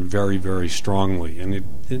 come on very, very strongly. And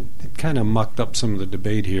it kind of mucked up some of the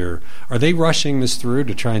debate here. Are they rushing this through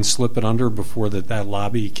to try and slip it under before that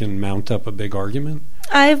lobby can mount up a big argument?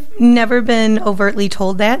 I've never been overtly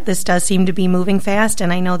told that. This does seem to be moving fast,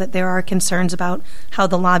 and I know that there are concerns about how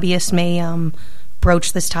the lobbyists may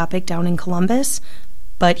broach this topic down in Columbus.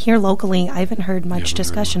 But here locally, I haven't heard much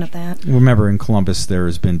discussion of that. Remember, in Columbus, there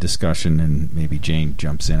has been discussion, and maybe Jane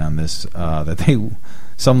jumps in on this, that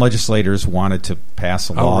some legislators wanted to pass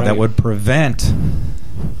a law that would prevent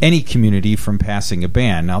any community from passing a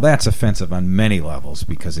ban. Now that's offensive on many levels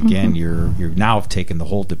because again, you're now have taken the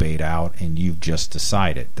whole debate out and you've just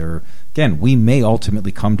decided. Again, we may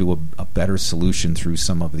ultimately come to a better solution through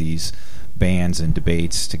some of these bans and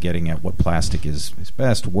debates to getting at what plastic is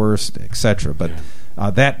best, worst, etc. But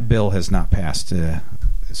that bill has not passed,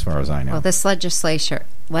 as far as I know. Well, this legislature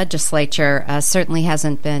certainly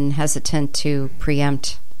hasn't been hesitant to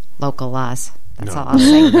preempt local laws. That's all I'll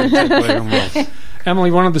say.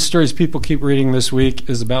 Emily, one of the stories people keep reading this week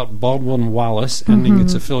is about Baldwin Wallace ending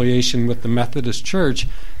its affiliation with the Methodist Church,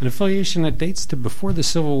 an affiliation that dates to before the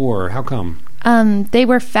Civil War. How come? They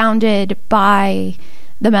were founded by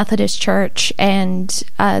the Methodist Church, and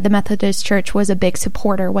the Methodist Church was a big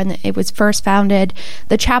supporter when it was first founded.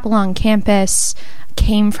 The chapel on campus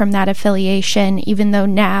came from that affiliation, even though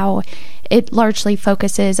now it largely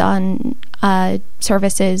focuses on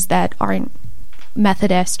services that aren't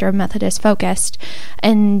Methodist or Methodist focused.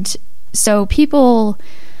 And so people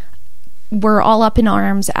were all up in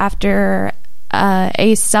arms after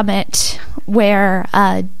a summit where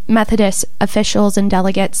Methodist officials and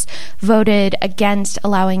delegates voted against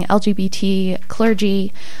allowing LGBT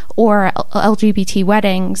clergy or LGBT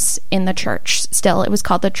weddings in the church. Still, it was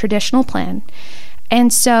called the Traditional Plan.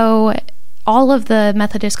 And so all of the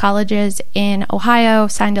Methodist colleges in Ohio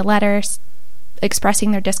signed a letter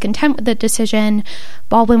expressing their discontent with the decision.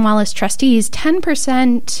 Baldwin Wallace trustees,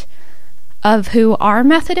 10% of who are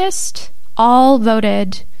Methodist, all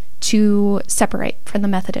voted to separate from the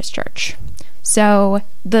Methodist Church. So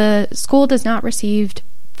the school does not receive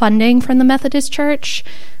funding from the Methodist Church.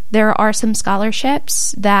 There are some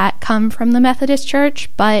scholarships that come from the Methodist Church,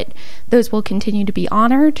 but those will continue to be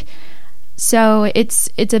honored. So it's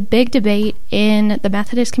a big debate in the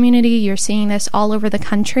Methodist community. You're seeing this all over the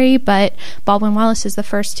country, but Baldwin Wallace is the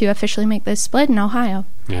first to officially make this split in Ohio.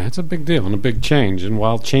 Yeah, it's a big deal and a big change. And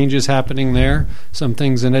while change is happening there, some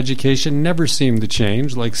things in education never seem to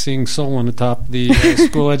change, like seeing Solon atop the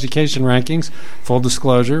school education rankings. Full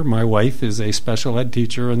disclosure, my wife is a special ed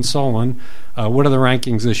teacher in Solon. What are the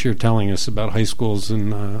rankings this year telling us about high schools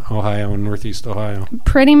in Ohio and Northeast Ohio?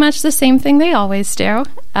 Pretty much the same thing they always do.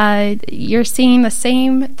 You're seeing the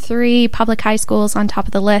same 3 public high schools on top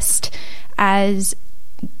of the list as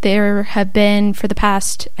there have been for the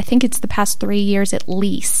past 3 years at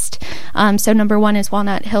least. So number 1 is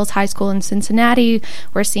Walnut Hills High School in Cincinnati.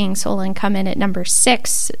 We're seeing Solon come in at number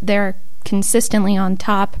 6. They're consistently on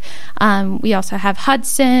top. We also have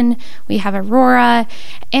Hudson, we have Aurora.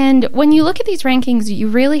 And when you look at these rankings, you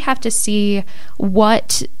really have to see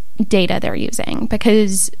what data they're using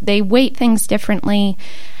because they weight things differently.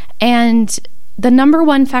 And the number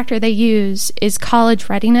 1 factor they use is college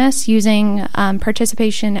readiness using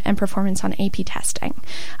participation and performance on AP testing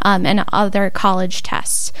and other college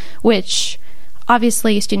tests, which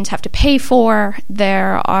obviously students have to pay for.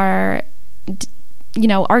 There are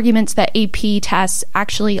arguments that AP tests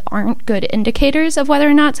actually aren't good indicators of whether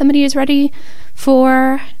or not somebody is ready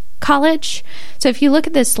for college. So if you look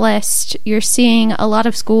at this list, you're seeing a lot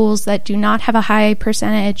of schools that do not have a high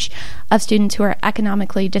percentage of students who are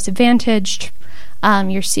economically disadvantaged.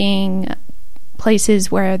 You're seeing places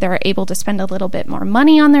where they're able to spend a little bit more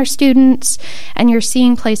money on their students, and you're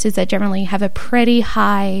seeing places that generally have a pretty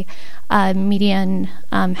high median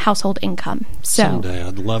household income. So someday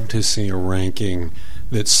I'd love to see a ranking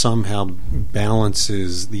that somehow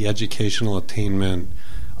balances the educational attainment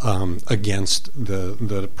against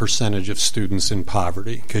the percentage of students in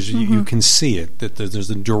poverty, because you can see it, that there's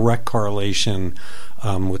a direct correlation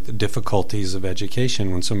with the difficulties of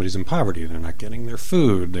education when somebody's in poverty. They're not getting their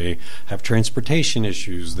food, they have transportation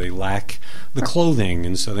issues, they lack the clothing,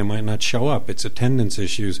 and so they might not show up. It's attendance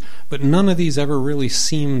issues, but none of these ever really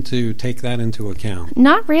seem to take that into account.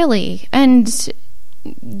 Not really. And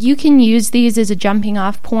you can use these as a jumping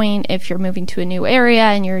off point if you're moving to a new area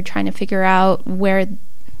and you're trying to figure out where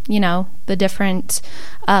the different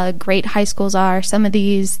great high schools are. Some of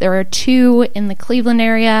these, there are 2 in the Cleveland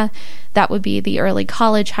area. That would be the Early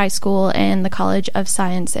College High School and the College of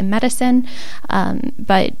Science and Medicine.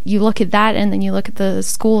 But you look at that, and then you look at the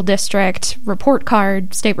school district report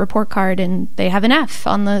card, state report card, and they have an F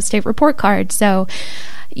on the state report card. So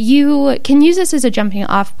you can use this as a jumping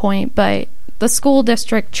off point, but the school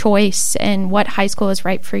district choice and what high school is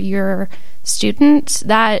right for your students,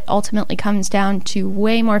 that ultimately comes down to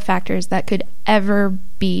way more factors that could ever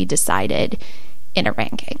be decided in a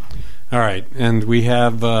ranking. All right, and we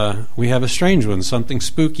have a strange one, something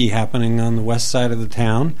spooky happening on the west side of the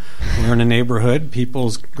town. We're in a neighborhood.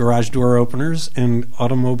 People's garage door openers and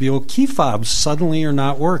automobile key fobs suddenly are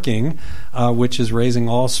not working, which is raising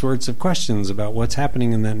all sorts of questions about what's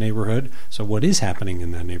happening in that neighborhood. So what is happening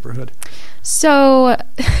in that neighborhood? So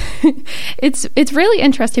it's really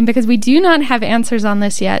interesting because we do not have answers on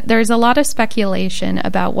this yet. There's a lot of speculation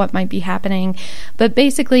about what might be happening, but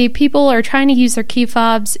basically people are trying to use their key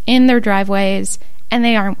fobs in their driveways and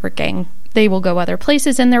they aren't working. They will go other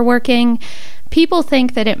places and they're working. People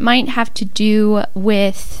think that it might have to do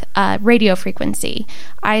with radio frequency,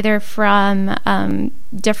 either from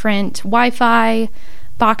different Wi-Fi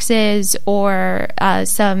boxes or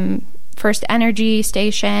some First Energy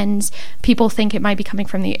stations. People think it might be coming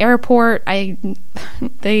from the airport.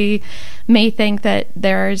 They may think that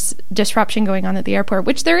there's disruption going on at the airport,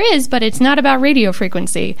 which there is, but it's not about radio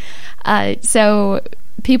frequency. So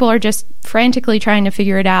people are just frantically trying to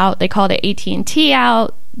figure it out. They called it AT&T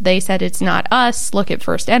out. They said it's not us. Look at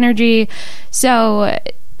First Energy. So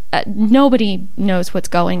nobody knows what's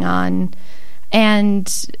going on. And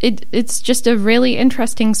it's just a really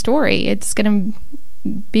interesting story. It's going to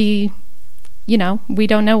be, we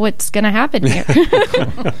don't know what's going to happen here.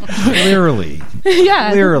 Clearly.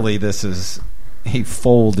 Yeah. Clearly, this is a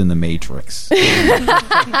fold in the Matrix.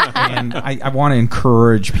 And I want to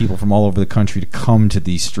encourage people from all over the country to come to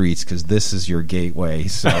these streets because this is your gateway.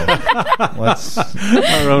 So let's...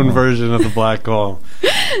 Our own version of the black hole.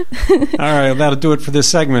 All right, that'll do it for this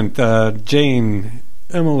segment. Jane,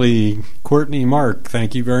 Emily, Courtney, Mark,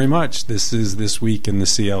 thank you very much. This is This Week in the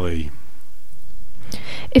CLE.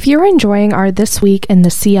 If you're enjoying our This Week in the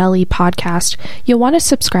CLE podcast, you'll want to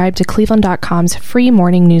subscribe to Cleveland.com's free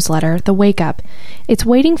morning newsletter, The Wake Up. It's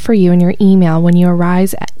waiting for you in your email when you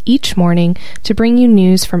arise each morning to bring you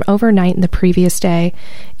news from overnight and the previous day.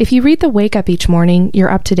 If you read The Wake Up each morning, you're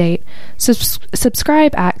up to date.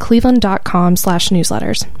 Subscribe at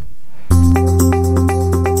Cleveland.com/newsletters.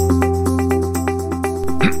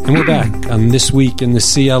 And we're back on This Week in the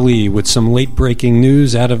CLE with some late-breaking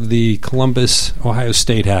news out of the Columbus, Ohio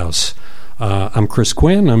State House. I'm Chris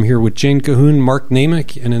Quinn. I'm here with Jane Cahoon, Mark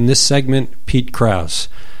Namick, and in this segment, Pete Krause.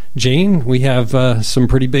 Jane, we have some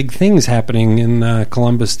pretty big things happening in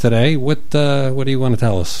Columbus today. What do you want to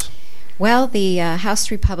tell us? Well, the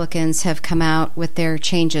House Republicans have come out with their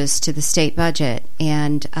changes to the state budget,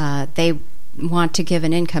 and they want to give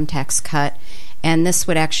an income tax cut. And this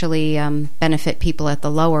would actually benefit people at the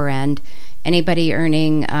lower end. Anybody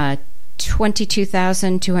earning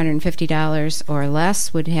 $22,250 or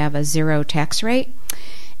less would have a zero tax rate,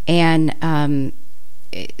 and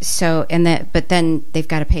but then they've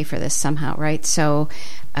got to pay for this somehow, right? So,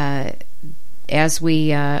 as we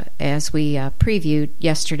previewed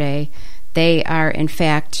yesterday, they are in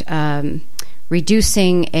fact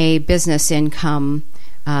reducing a business income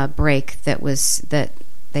break that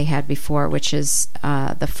they had before, which is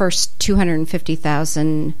the first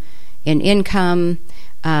 $250,000 in income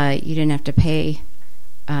you didn't have to pay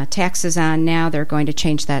taxes on. Now they're going to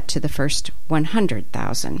change that to the first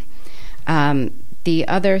 $100,000. The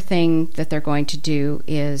other thing that they're going to do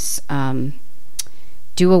is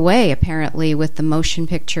do away, apparently, with the motion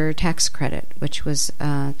picture tax credit, which was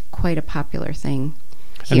quite a popular thing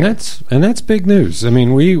here. And that's big news. I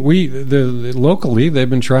mean, locally they've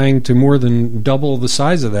been trying to more than double the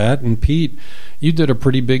size of that. And Pete, you did a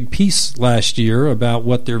pretty big piece last year about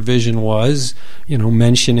what their vision was.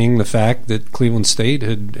 Mentioning the fact that Cleveland State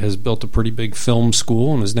has built a pretty big film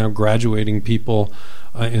school and is now graduating people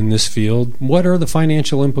in this field. What are the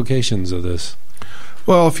financial implications of this?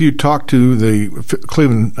 Well, if you talk to the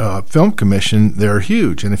Cleveland Film Commission, they're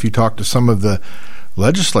huge. And if you talk to some of the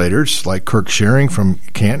legislators like Kirk Schering from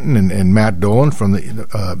Canton and Matt Dolan from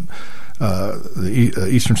the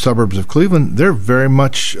eastern suburbs of Cleveland, they're very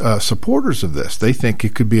much supporters of this. They think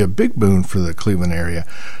it could be a big boon for the Cleveland area.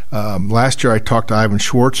 Last year I talked to Ivan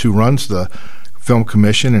Schwartz, who runs the Film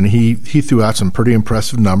Commission, and he threw out some pretty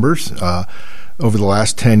impressive numbers. Over the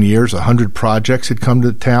last 10 years, 100 projects had come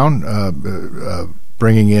to the town,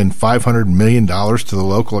 bringing in $500 million to the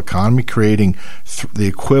local economy, creating the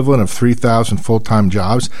equivalent of 3,000 full-time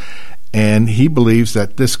jobs. And he believes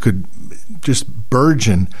that this could just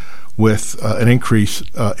burgeon with an increase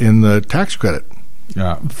in the tax credit.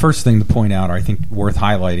 First thing to point out, I think worth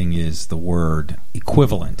highlighting, is the word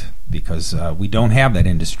equivalent, because we don't have that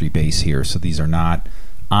industry base here, so these are not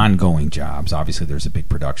ongoing jobs. Obviously, there's a big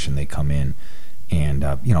production. They come in. And,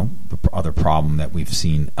 the other problem that we've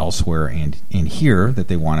seen elsewhere and here that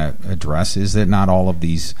they want to address is that not all of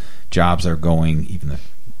these jobs are going, even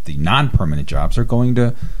the non-permanent jobs, are going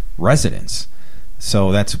to residents.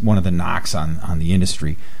 So that's one of the knocks on the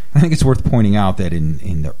industry. I think it's worth pointing out that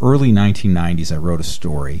in the early 1990s, I wrote a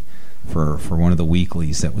story for one of the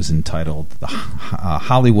weeklies that was entitled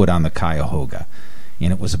Hollywood on the Cuyahoga.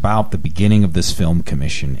 And it was about the beginning of this film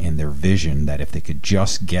commission and their vision that if they could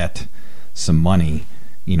just get some money,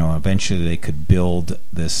 eventually they could build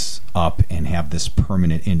this up and have this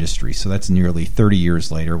permanent industry. So that's nearly 30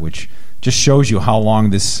 years later, which just shows you how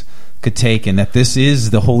long this could take, and that this is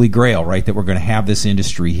the holy grail, right? That we're going to have this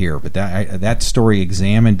industry here. But that story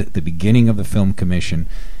examined the beginning of the film commission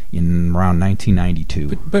in around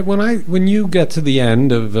 1992. But when you get to the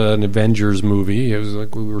end of an Avengers movie, it was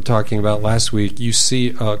like we were talking about last week, you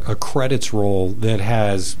see a credits roll that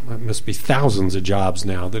has, it must be thousands of jobs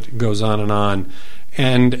now, that goes on and on.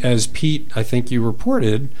 And as Pete, I think you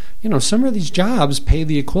reported, some of these jobs pay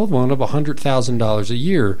the equivalent of $100,000 a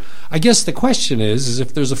year. I guess the question is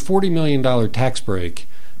if there's a $40 million tax break,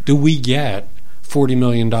 do we get $40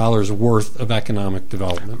 million worth of economic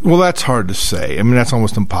development? Well, that's hard to say. I mean, that's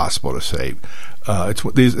almost impossible to say.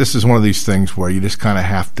 This is one of these things where you just kind of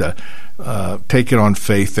have to take it on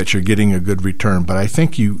faith that you're getting a good return. But I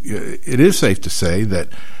think it is safe to say that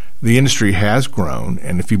the industry has grown,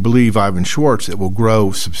 and if you believe Ivan Schwartz, it will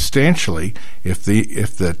grow substantially if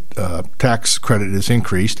the tax credit is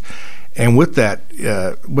increased. And with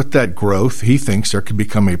that growth, he thinks there could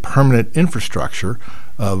become a permanent infrastructure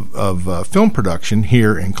of film production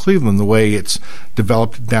here in Cleveland, the way it's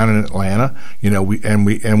developed down in Atlanta.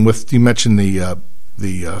 You mentioned the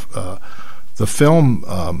film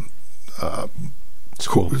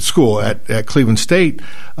school at Cleveland State.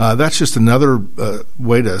 That's just another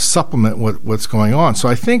way to supplement what's going on. So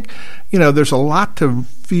I think there's a lot to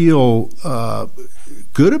feel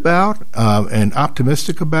good about and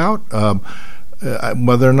optimistic about.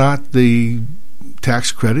 Whether or not the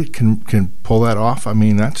tax credit can pull that off, I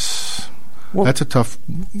mean that's a tough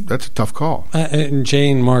call. And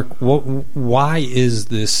Jane, Mark, why is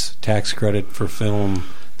this tax credit for film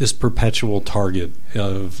this perpetual target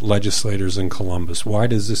of legislators in Columbus? Why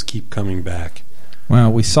does this keep coming back?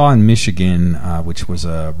 Well, we saw in Michigan, which was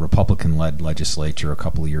a Republican-led legislature a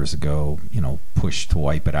couple of years ago, pushed to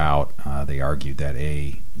wipe it out. They argued that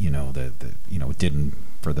it didn't,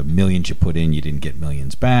 for the millions you put in, you didn't get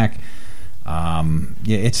millions back.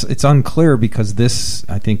 It's unclear because this,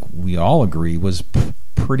 I think we all agree, was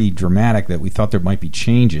pretty dramatic. That we thought there might be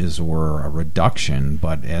changes or a reduction,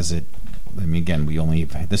 but this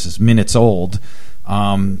is minutes old.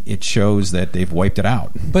 It shows that they've wiped it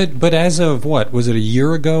out. But as of what was it, a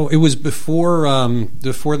year ago? It was before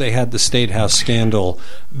they had the State House scandal.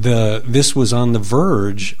 This was on the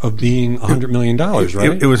verge of being $100 million,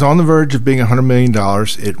 right? It was on the verge of being $100 million.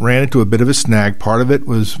 It ran into a bit of a snag. Part of it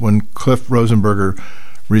was when Cliff Rosenberger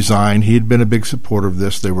resigned. He had been a big supporter of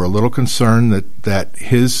this. They were a little concerned that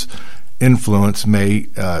his influence may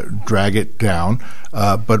drag it down.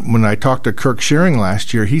 But when I talked to Kirk Schering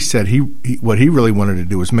last year, he said what he really wanted to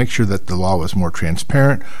do was make sure that the law was more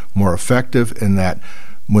transparent, more effective, and that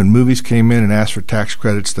when movies came in and asked for tax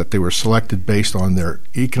credits, that they were selected based on their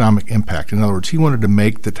economic impact. In other words, he wanted to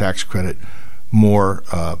make the tax credit more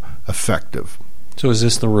effective. So is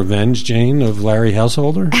this the revenge, Jane, of Larry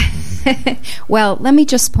Householder? Well, let me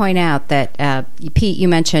just point out that, Pete, you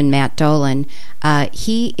mentioned Matt Dolan.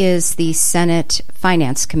 He is the Senate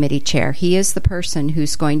Finance Committee chair. He is the person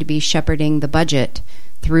who's going to be shepherding the budget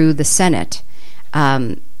through the Senate.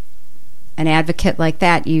 An advocate like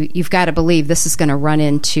that, you've got to believe this is going to run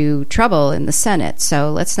into trouble in the Senate.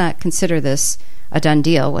 So let's not consider this a done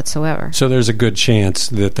deal whatsoever. So there's a good chance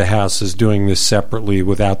that the House is doing this separately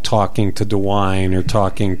without talking to DeWine or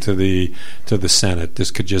talking to the Senate.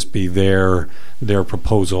 This could just be their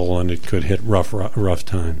proposal, and it could hit rough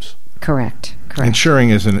times. Correct. And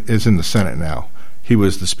Schering is in the Senate now. He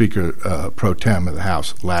was the Speaker pro tem of the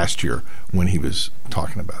House last year when he was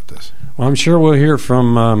talking about this. Well, I'm sure we'll hear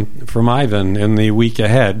from Ivan in the week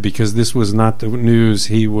ahead, because this was not the news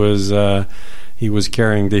he was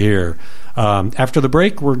carrying to hear. After the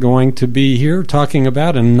break, we're going to be here talking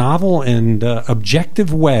about a novel and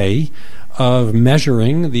objective way of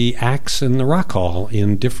measuring the acts in the Rock Hall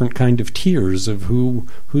in different kind of tiers of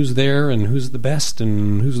who's there and who's the best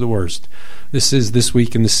and who's the worst. This is This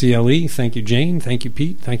Week in the CLE. Thank you, Jane. Thank you,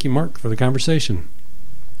 Pete. Thank you, Mark, for the conversation.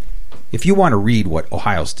 If you want to read what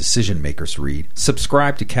Ohio's decision makers read,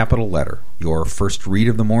 subscribe to Capital Letter, your first read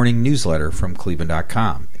of the morning newsletter from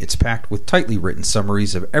Cleveland.com. It's packed with tightly written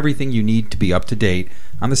summaries of everything you need to be up to date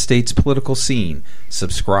on the state's political scene.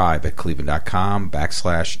 Subscribe at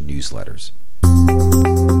Cleveland.com/newsletters.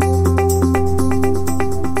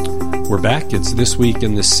 We're back. It's This Week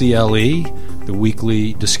in the CLE. the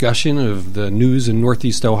weekly discussion of the news in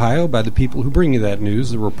Northeast Ohio by the people who bring you that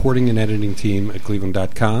news, the reporting and editing team at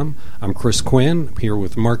Cleveland.com. I'm Chris Quinn. I'm here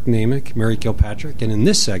with Mark Namick, Mary Kilpatrick, and in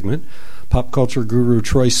this segment, pop culture guru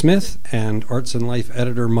Troy Smith and arts and life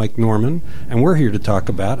editor Mike Norman. And we're here to talk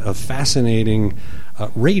about a fascinating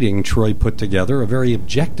rating Troy put together, a very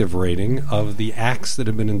objective rating of the acts that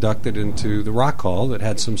have been inducted into the Rock Hall that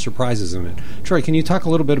had some surprises in it. Troy, can you talk a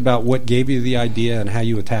little bit about what gave you the idea and how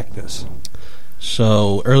you attacked this?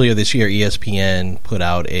 So earlier this year, ESPN put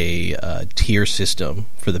out a tier system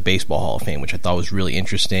for the Baseball Hall of Fame, which I thought was really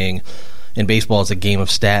interesting. And baseball is a game of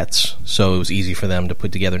stats, so it was easy for them to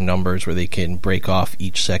put together numbers where they can break off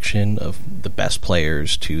each section of the best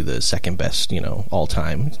players to the second best, all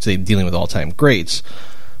time. So dealing with all-time greats.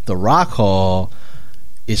 The Rock Hall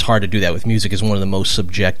is hard to do that with music. It's one of the most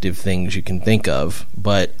subjective things you can think of,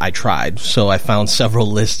 but I tried. So I found several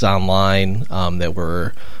lists online that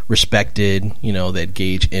were respected, that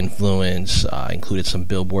gauge influence, included some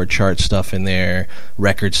Billboard chart stuff in there,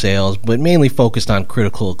 record sales, but mainly focused on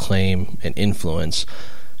critical acclaim and influence.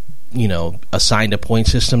 Assigned a point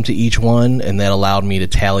system to each one, and that allowed me to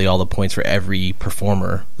tally all the points for every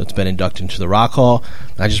performer that's been inducted into the Rock Hall.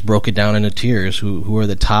 I just broke it down into tiers, who are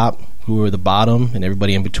the top, who are the bottom, and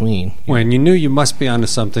everybody in between. When you knew you must be onto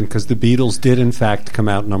something because the Beatles did, in fact, come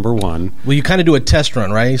out number one. Well, you kind of do a test run,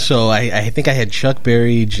 right? So I think I had Chuck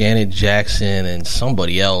Berry, Janet Jackson, and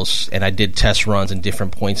somebody else, and I did test runs in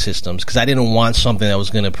different point systems because I didn't want something that was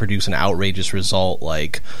going to produce an outrageous result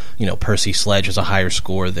like, Percy Sledge has a higher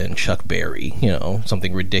score than Chuck Berry,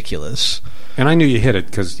 something ridiculous. And I knew you hit it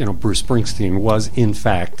because, Bruce Springsteen was, in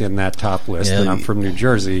fact, in that top list, and I'm from New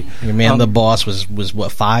Jersey. Your man, the boss, was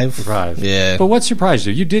what, 5? 5. Yeah. But what surprised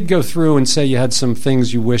you? You did go through and say you had some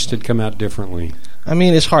things you wished had come out differently. I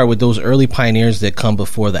mean, it's hard with those early pioneers that come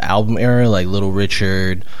before the album era, like Little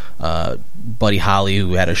Richard, Buddy Holly,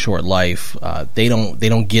 who had a short life. They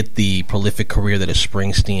don't get the prolific career that a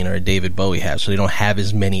Springsteen or a David Bowie has, so they don't have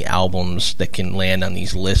as many albums that can land on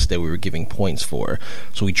these lists that we were giving points for.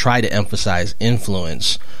 So we try to emphasize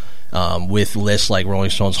influence with lists like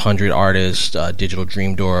Rolling Stone's 100 Artists, Digital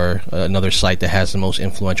Dream Door, another site that has the most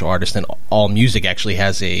influential artists, and AllMusic actually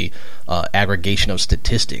has a aggregation of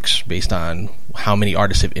statistics based on how many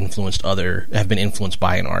artists have been influenced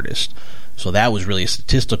by an artist. So that was really a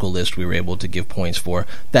statistical list we were able to give points for.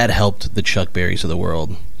 That helped the Chuck Berrys of the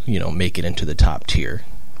world, make it into the top tier.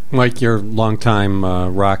 Mike, you're a longtime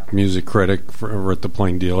rock music critic over at The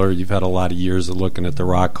Plain Dealer. You've had a lot of years of looking at the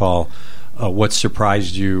Rock Hall. What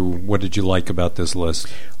surprised you? What did you like about this list?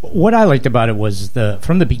 What I liked about it was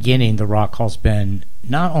from the beginning, the Rock Hall's been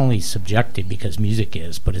not only subjective because music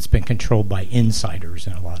is, but it's been controlled by insiders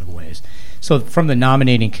in a lot of ways. So from the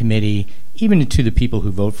nominating committee, even to the people who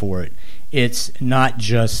vote for it, it's not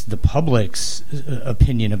just the public's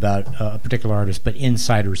opinion about a particular artist, but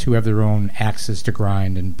insiders who have their own axes to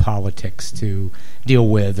grind and politics to deal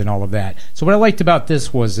with and all of that. So what I liked about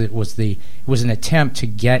this was it was an attempt to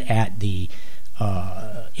get at the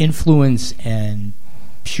influence and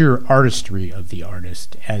pure artistry of the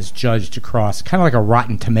artist as judged across kind of like a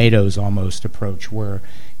Rotten Tomatoes almost approach where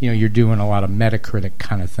you're doing a lot of Metacritic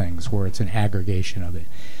kind of things where it's an aggregation of it.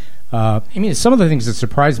 Some of the things that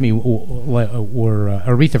surprised me were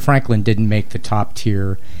Aretha Franklin didn't make the top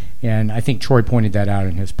tier, and I think Troy pointed that out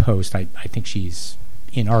in his post. I think she's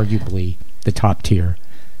inarguably the top tier.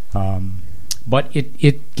 But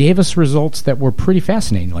it gave us results that were pretty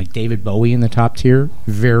fascinating, like David Bowie in the top tier.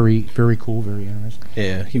 Very, very cool, very interesting.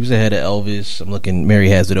 Yeah, he was ahead of Elvis. I'm looking, Mary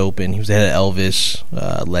has it open. He was ahead of Elvis,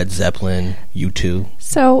 Led Zeppelin, U2.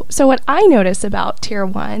 So what I notice about tier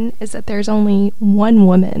 1 is that there's only one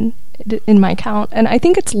woman in my count, and I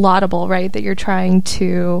think it's laudable, right, that you're trying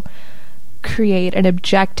to create an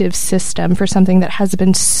objective system for something that has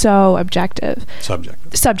been so objective.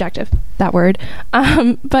 Subjective, that word.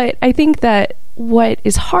 But I think that what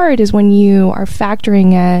is hard is when you are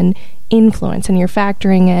factoring in influence and you're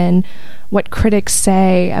factoring in what critics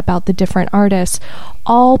say about the different artists.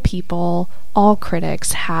 All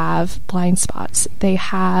critics have blind spots. They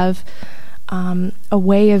have a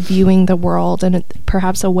way of viewing the world and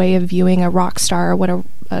perhaps a way of viewing a rock star, what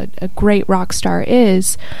a great rock star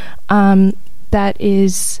is, that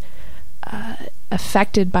is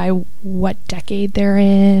affected by what decade they're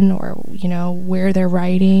in or, where they're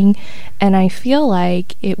writing. And I feel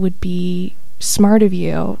like it would be smart of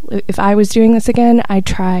you, if I was doing this again, I'd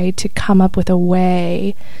try to come up with a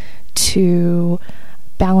way to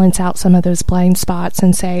balance out some of those blind spots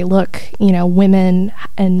and say, look, women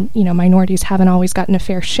and, minorities haven't always gotten a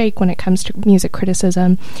fair shake when it comes to music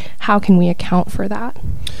criticism. How can we account for that?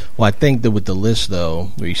 Well, I think that with the list,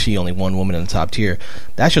 though, where you see only one woman in the top tier,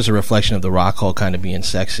 that's just a reflection of the Rock Hall kind of being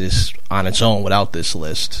sexist on its own without this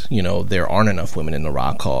list. There aren't enough women in the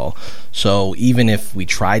Rock Hall. So even if we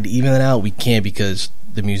tried to even it out, we can't, because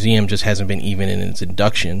the museum just hasn't been even in its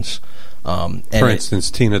inductions. For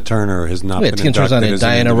instance, Tina Turner has not been Tina inducted Turner's on it.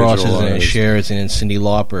 Diana Ross isn't in it. Cher isn't in. Cyndi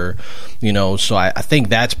Lauper. So I think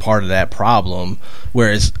that's part of that problem.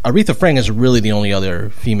 Whereas Aretha Franklin is really the only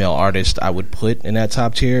other female artist I would put in that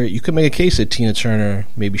top tier. You could make a case that Tina Turner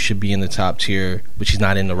maybe should be in the top tier, but she's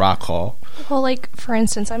not in the Rock Hall. Well, for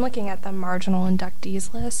instance, I'm looking at the marginal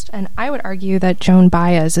inductees list, and I would argue that Joan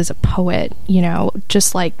Baez is a poet,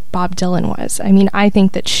 just like Bob Dylan was. I mean, I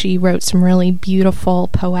think that she wrote some really beautiful,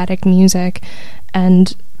 poetic music,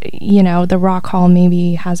 and, the Rock Hall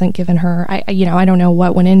maybe hasn't given her, I don't know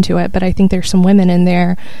what went into it, but I think there's some women in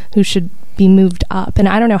there who should be moved up, and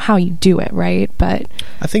I don't know how you do it, right? But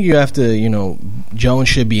I think you have to, Joan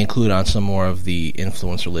should be included on some more of the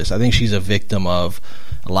influencer list. I think she's a victim of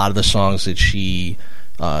a lot of the songs that she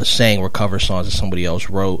sang were cover songs that somebody else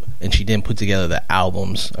wrote, and she didn't put together the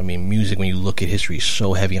albums. I mean, music, when you look at history, is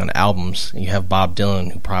so heavy on albums, and you have Bob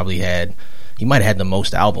Dylan, who probably he might have had the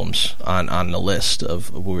most albums on the list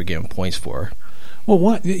of what we're getting points for.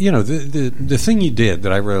 Well, the thing you did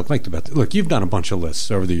that I really liked about it, look, you've done a bunch of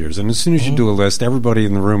lists over the years, and as soon as you do a list, everybody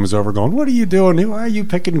in the room is over going, what are you doing? Why are you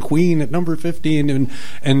picking Queen at number 15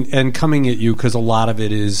 and coming at you, because a lot of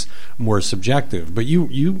it is more subjective. But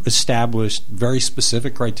you established very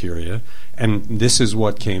specific criteria, and this is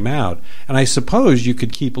what came out. And I suppose you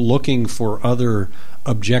could keep looking for other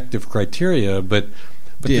objective criteria, but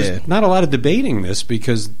there's not a lot of debating this,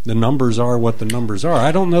 because the numbers are what the numbers are.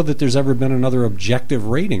 I don't know that there's ever been another objective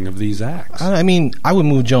rating of these acts. I mean, I would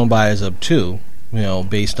move Joan Baez up too,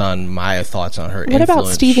 based on my thoughts on her influence. What about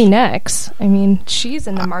Stevie Nicks? I mean, she's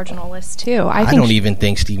in the marginal list too. I don't even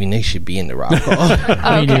think Stevie Nicks should be in the Rock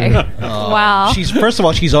Hall. Okay. Wow. First of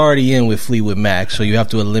all, she's already in with Fleetwood Mac, so you have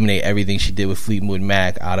to eliminate everything she did with Fleetwood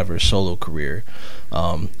Mac out of her solo career.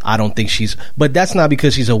 I don't think but that's not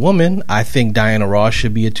because she's a woman. I think Diana Ross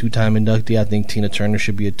should be a 2-time inductee. I think Tina Turner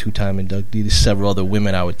should be a 2-time inductee. There's several other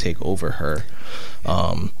women I would take over her.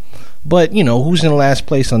 But, who's in the last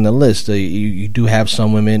place on the list? You do have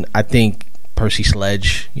some women. I think Percy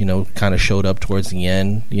Sledge, kind of showed up towards the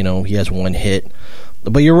end. He has one hit.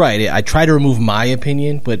 But you're right. I try to remove my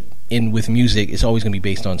opinion, but with music, it's always going to be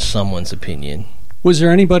based on someone's opinion. Was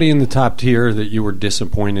there anybody in the top tier that you were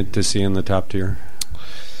disappointed to see in the top tier?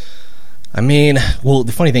 I mean, well,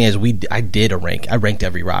 the funny thing is, I ranked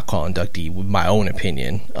every Rock Hall inductee with my own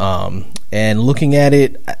opinion. And looking at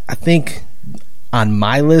it, I think on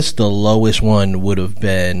my list, the lowest one would have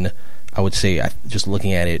been, I would say, just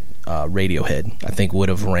looking at it, Radiohead. I think would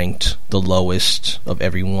have ranked the lowest of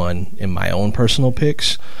everyone in my own personal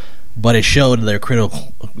picks. But it showed their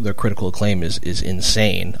critical acclaim is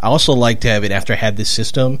insane. I also like to have it, after I had this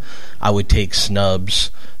system, I would take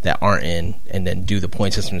snubs that aren't in and then do the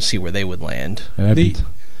point system to see where they would land.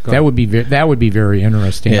 That would be very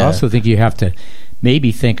interesting. Yeah. I also think you have to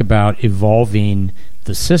maybe think about evolving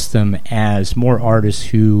the system as more artists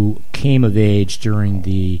who came of age during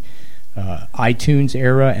the iTunes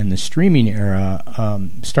era and the streaming era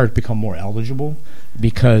start to become more eligible,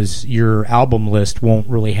 because your album list won't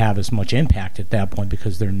really have as much impact at that point,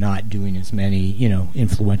 because they're not doing as many,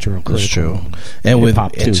 influential or critical. That's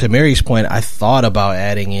true. And to Mary's point, I thought about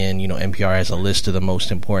adding in, NPR has a list of the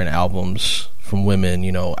most important albums from women.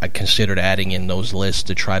 I considered adding in those lists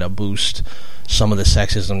to try to boost some of the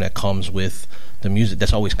sexism that comes with the music,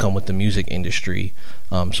 that's always come with the music industry.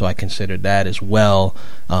 So I considered that as well.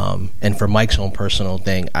 And for Mike's own personal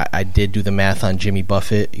thing, I did do the math on Jimmy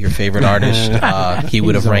Buffett, your favorite artist. He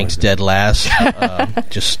would have ranked dead last.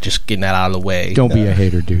 Just getting that out of the way. Don't be a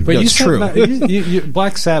hater, dude. But it's true.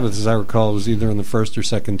 Black Sabbath, as I recall, was either in the first or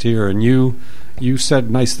second tier, and you said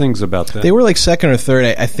nice things about that. They were like second or third,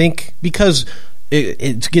 I think, because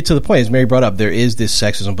to get to the point, as Mary brought up, there is this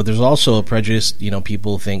sexism, but there's also a prejudice.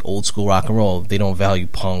 People think old school rock and roll, they don't value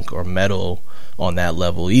punk or metal on that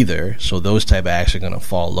level either. So those type of acts are going to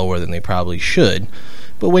fall lower than they probably should.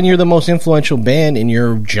 But when you're the most influential band in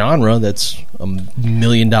your genre, that's $1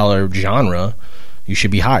 million genre, you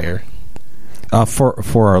should be higher.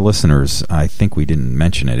 For our listeners, I think we didn't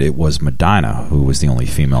mention it. It was Madonna who was the only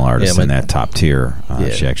female artist in that top tier.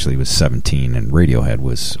 She actually was 17, and Radiohead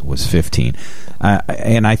was 15.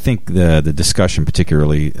 And I think the discussion,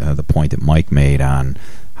 particularly the point that Mike made on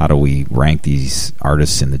how do we rank these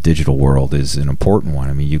artists in the digital world is an important one.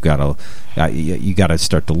 I mean, you got to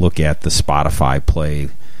start to look at the Spotify play.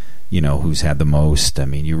 Who's had the most. I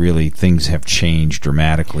mean, things have changed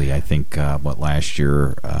dramatically. I think, last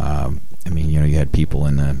year, you had people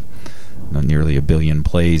in nearly 1 billion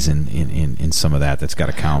plays in some of that's got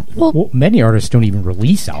to count. Well, many artists don't even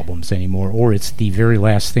release albums anymore, or it's the very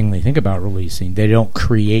last thing they think about releasing. They don't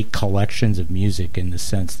create collections of music in the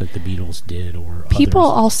sense that the Beatles did, or people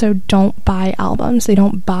others. Also don't buy albums. They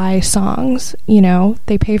don't buy songs.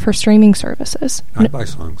 They pay for streaming services. I buy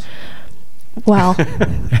songs. Well,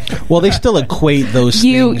 they still equate those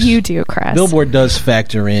things. You do, Chris. Billboard does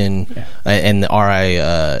factor in, and the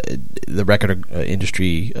RI, the Record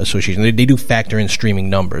Industry Association, they do factor in streaming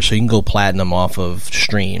numbers, so you can go platinum off of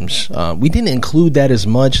streams. We didn't include that as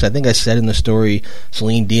much. I think I said in the story,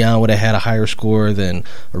 Celine Dion would have had a higher score than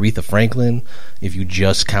Aretha Franklin if you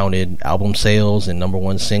just counted album sales and number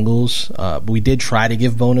one singles. But we did try to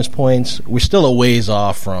give bonus points. We're still a ways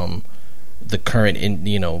off from the current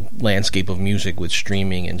landscape of music with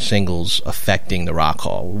streaming and singles affecting the Rock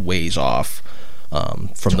Hall. Ways off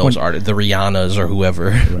from those artists, the Rihannas or whoever.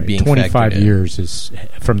 Right. Being 25 years is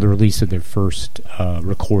from the release of their first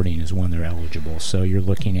recording is when they're eligible. So you're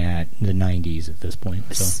looking at the 90s at this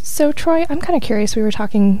point. So Troy, I'm kind of curious. We were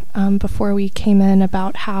talking before we came in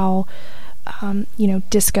about how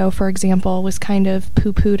disco, for example, was kind of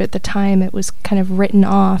poo-pooed at the time. It was kind of written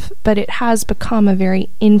off, but it has become a very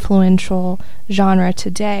influential genre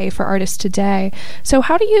today for artists today. So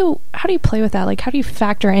how do you play with that? Like, how do you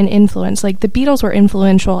factor in influence? Like, the Beatles were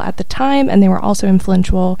influential at the time, and they were also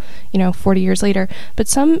influential, 40 years later. But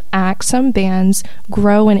some acts, some bands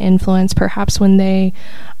grow in influence, perhaps when they,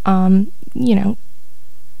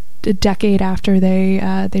 a decade after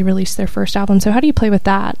they released their first album. So how do you play with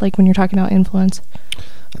that, like when you're talking about influence?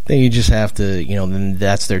 I think you just have to, then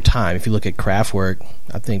that's their time. If you look at Kraftwerk,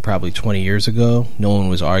 I think probably 20 years ago, no one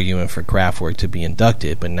was arguing for Kraftwerk to be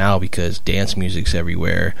inducted, but now because dance music's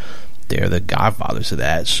everywhere, they're the godfathers of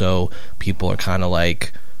that. So people are kind of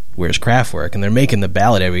like, where's Kraftwerk? And they're making the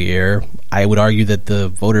ballot every year. I would argue that the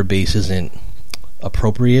voter base isn't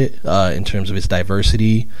appropriate in terms of its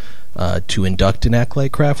diversity to induct an act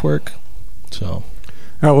like Kraftwerk. So,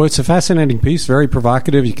 well, it's a fascinating piece, very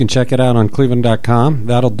provocative. You can check it out on Cleveland.com.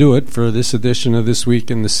 That'll do it for this edition of This Week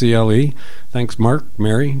in the CLE. Thanks, Mark,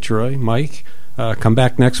 Mary, Troy, Mike. Come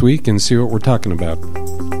back next week and see what we're talking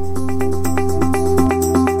about.